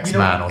fucking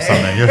X-Man or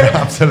something. You're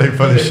absolute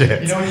full of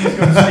shit. You know when you used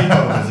to go to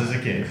sleepovers as a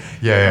kid?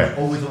 Yeah. I was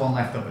always the one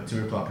left up at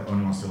 2 o'clock and the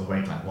only one still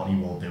awake, like, what are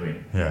you all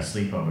doing? Yeah.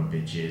 Sleepover,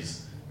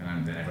 bitches.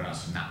 And then everyone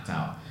else napped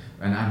out.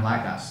 And I'm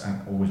like that.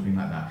 I've always been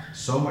like that.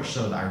 So much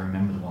so that I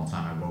remember the one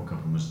time I woke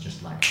up and was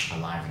just like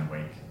alive and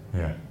awake.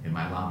 Yeah. And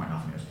my alarm went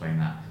off and it was playing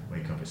that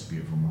Wake Up, It's a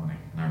Beautiful Morning.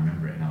 And I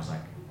remember it and I was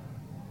like,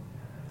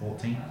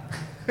 14?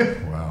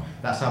 Wow.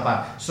 That's how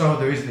bad. So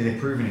they've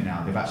proven it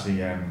now. They've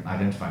actually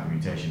identified the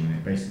mutation, and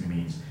it basically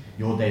means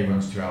your day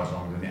runs 2 hours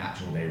longer than the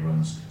actual day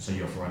runs, so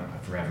you're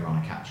forever on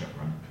a catch-up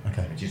run.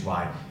 Okay. Which is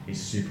why it's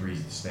super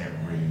easy to stay up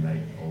really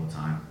late all the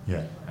time.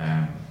 Yeah.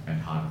 And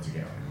harder to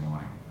get up in the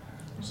morning.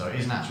 So it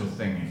is an actual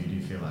thing. If you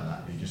do feel like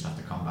that, you just have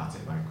to combat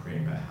it by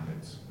creating better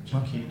habits, which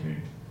I keep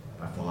doing.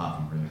 But I fall out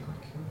of them really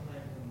quick.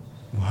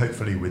 Well,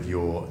 hopefully with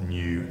your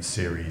new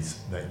series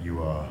that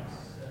you are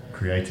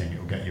creating, it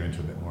will get you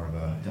into a bit more of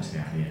a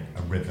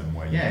rhythm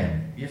where you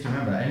can... You have to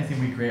remember that anything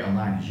we create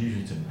online is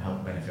usually to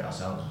help benefit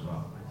ourselves as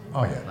well.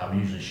 Oh yeah. Like we're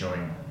usually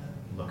showing,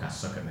 look, I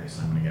suck at this,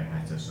 I'm going to get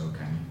better, so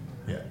can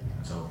you? Yeah.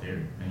 That's the whole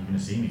theory. And you're going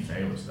to see me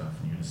fail at stuff,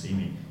 and you're going to see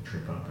me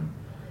trip up and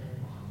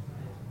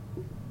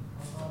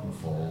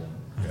fall,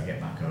 to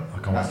get back up. I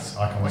can't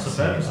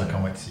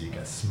wait to see you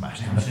get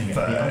smashed in the face.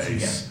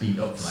 Get beat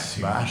up for like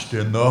smashed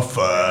in the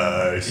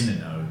face. In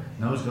the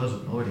nose.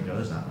 Already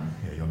goes that one.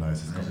 Yeah, your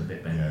nose is a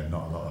bit bent. Yeah,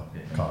 not a lot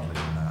of cartilage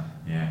in that.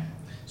 Yeah.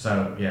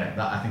 So that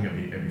I think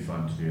it'd be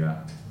fun to do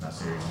that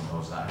series and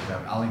post that.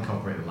 I'll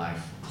incorporate the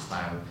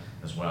lifestyle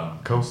as well.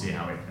 Cool. See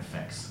how it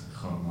affects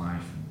home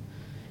life.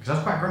 Because I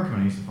was quite grumpy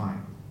when I used to fight.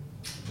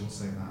 I will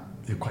say that.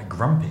 You're quite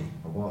grumpy.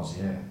 I was,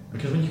 yeah.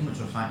 Because when you come up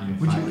to a fight, you're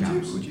doing fight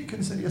camps. Would you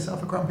consider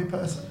yourself a grumpy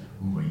person?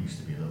 Ooh, I used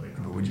to be a little bit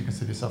grumpy. But would you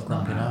consider yourself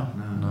grumpy now?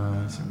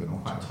 No, it's a bit more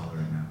quite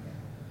tolerant now.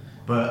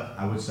 But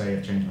I would say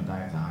I've changed my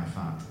diet to high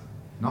fat.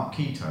 Not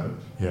keto,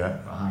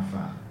 but high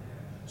fat.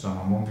 So I'm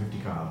on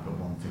 150 carbs, but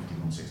 150,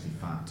 160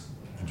 fat.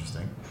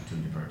 Interesting.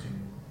 200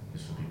 protein.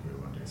 Just for people who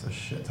want it. It's a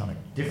shit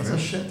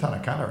ton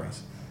of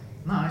calories.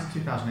 No, it's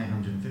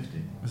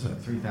 2,850. Is it?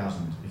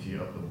 3,000 if you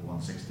up the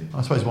 160.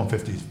 I suppose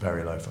 150 is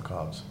very low for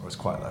carbs, or it's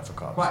quite low for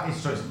carbs.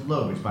 So it's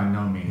low, it's by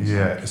no means.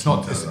 Yeah, like it's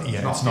not. keto,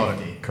 It's not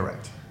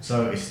correct.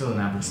 So it's still an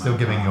average. Still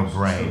giving your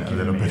brain a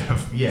little bit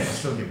of. Yeah, it's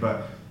still good,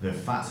 but the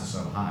fats are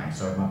so high.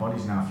 So my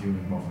body's now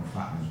fueling more from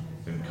fat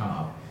than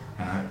carb.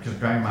 And because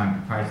bear in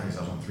mind, prior to this,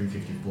 I was on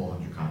 350,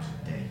 400 carbs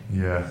a day.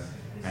 Yeah.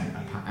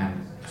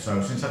 And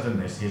so since I've done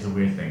this, here's a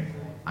weird thing.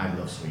 I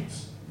love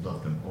sweets,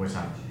 love them, always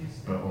have,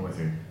 but all the way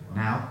through.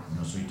 Now,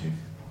 no sweet tooth.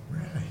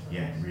 Really?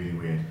 Yeah, really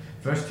weird.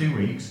 First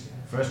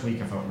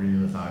week I felt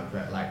really lethargic,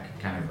 but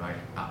kind of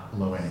at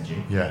low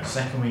energy. Yeah.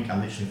 Second week I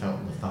literally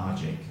felt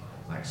lethargic,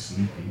 like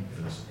sleepy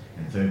for this.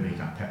 And third week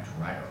I pepped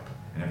right up.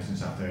 And ever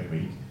since that third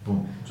week,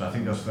 boom. So I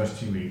think those first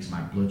 2 weeks my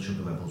blood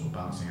sugar levels were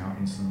balancing out,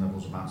 insulin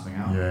levels were balancing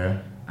out.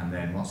 Yeah. And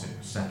then once it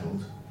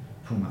settled,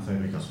 boom, that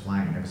third week I was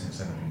flying, and ever since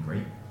then I've been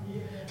great.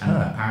 And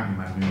apparently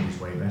my mood is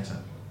way better,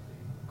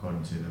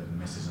 according to the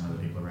missus and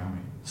other people around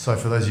me. So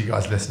for those of you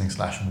guys listening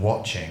 /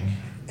 watching,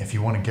 if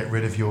you want to get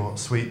rid of your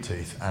sweet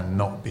tooth and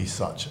not be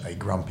such a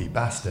grumpy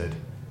bastard,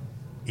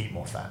 eat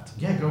more fat.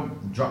 Yeah, go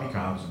drop your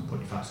carbs and put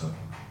your fats up.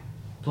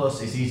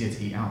 Plus, it's easier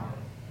to eat out.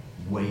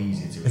 Way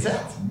easier to eat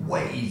out.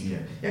 Way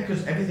easier. Yeah,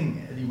 because everything,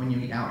 when you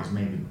eat out, is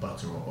made with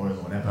butter or oil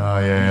or whatever. Oh,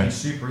 yeah. You can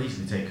super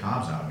easily take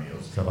carbs out of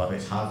meals, but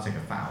it's hard to take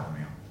a fat out of a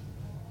meal.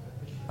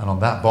 And on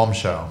that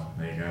bombshell,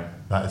 there you go.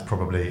 That is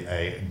probably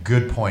a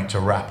good point to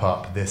wrap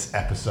up this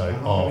episode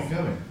of... How long are we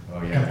going?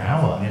 Oh, yeah.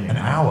 An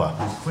hour.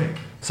 That's quick.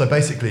 So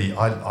basically,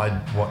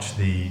 I watched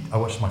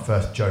my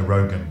first Joe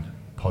Rogan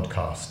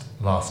podcast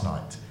last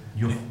night.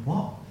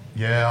 What?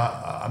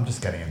 Yeah, I'm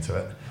just getting into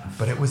it.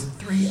 But it was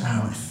 3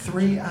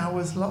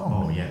 hours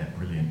long. Oh, yeah, they're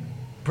brilliant.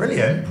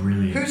 Brilliant.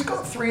 Brilliant. Who's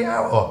got 3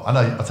 hours? Oh, I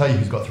know. I'll tell you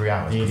who's got 3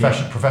 hours.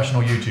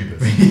 Professional YouTubers.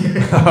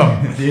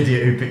 The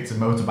idiot who picked a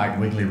motorbike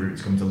wiggly route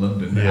to come to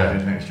London and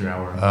added an extra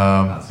hour.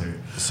 That's who.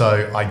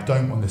 So I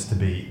don't want this to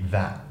be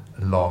that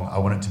long. I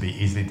want it to be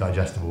easily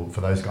digestible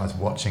for those guys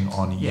watching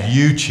on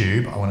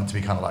YouTube. I want it to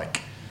be kind of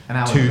like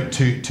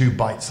two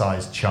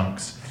bite-sized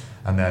chunks.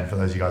 And then for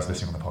those of you guys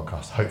listening on the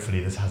podcast,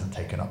 hopefully this hasn't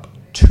taken up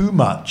too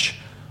much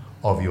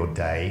of your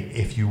day.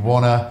 If you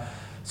want to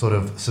sort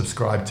of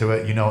subscribe to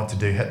it, you know what to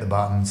do, hit the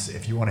buttons.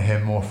 If you want to hear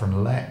more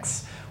from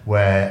Lex,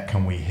 where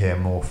can we hear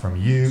more from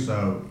you?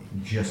 So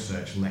just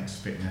search Lex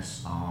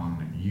Fitness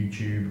on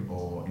YouTube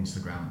or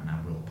Instagram and I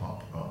will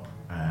pop up.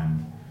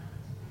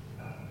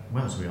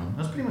 What else are we on?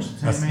 That's pretty much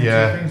the same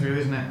two things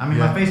really, isn't it? I mean,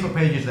 my Facebook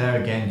page is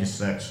there again, just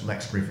search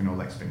Lex Griffin or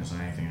Lex Fitness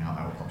on anything and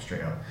I will pop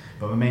straight up.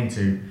 But my main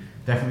two,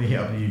 definitely hit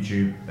up the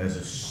YouTube.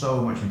 There's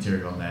so much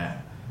material on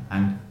there.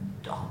 And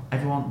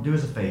everyone, do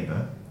us a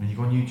favour, when you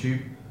go on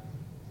YouTube,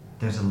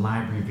 there's a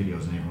library of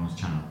videos on everyone's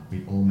channel.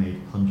 We've all made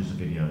hundreds of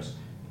videos.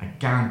 I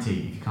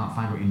guarantee if you can't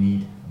find what you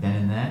need then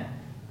and there,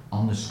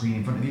 on the screen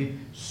in front of you,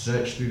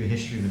 search through the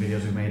history of the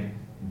videos we've made,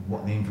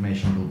 what the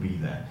information will be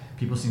there.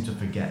 People seem to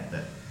forget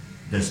that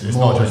there's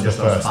more than just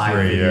those 5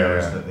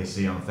 videos that they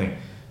see on the thing.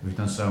 We've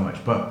done so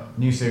much. But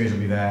new series will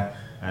be there.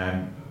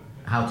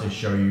 How to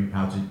show you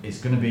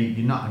it's going to be,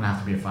 you're not going to have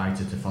to be a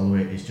fighter to follow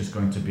it. It's just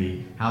going to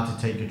be how to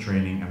take your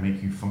training and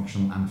make you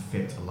functional and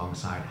fit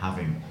alongside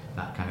having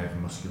that kind of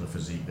muscular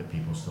physique that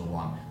people still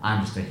want.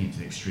 I'm just taking it to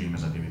the extreme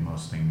as I do with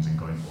most things and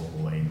going all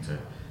the way into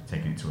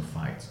taking it to a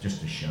fight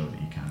just to show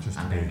that you can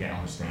then get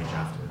on the stage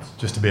afterwards.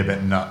 Just to be a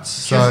bit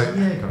nuts. You've got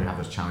to have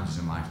those challenges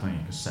in life, don't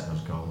you? To set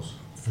those goals.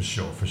 For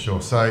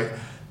sure. So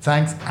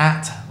thanks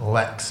at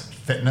Lex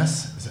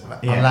Fitness. Is it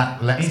Lex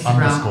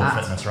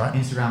 _fitness, right?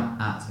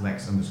 Instagram at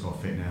Lex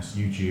 _fitness.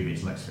 YouTube,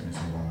 it's Lex Fitness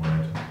in one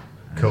word.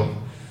 Cool.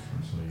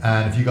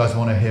 And if you guys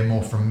want to hear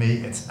more from me,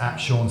 it's at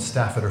Sean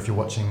Stafford, or if you're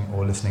watching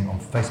or listening on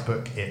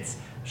Facebook, it's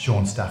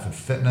Sean Stafford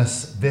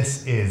Fitness.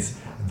 This is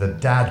the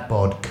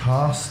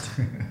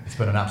DadbodCast. It's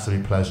been an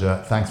absolute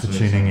pleasure. Thanks for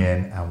tuning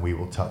in, and we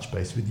will touch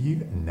base with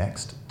you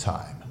next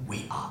time.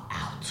 We are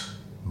out.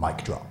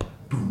 Mic drop.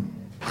 Boom.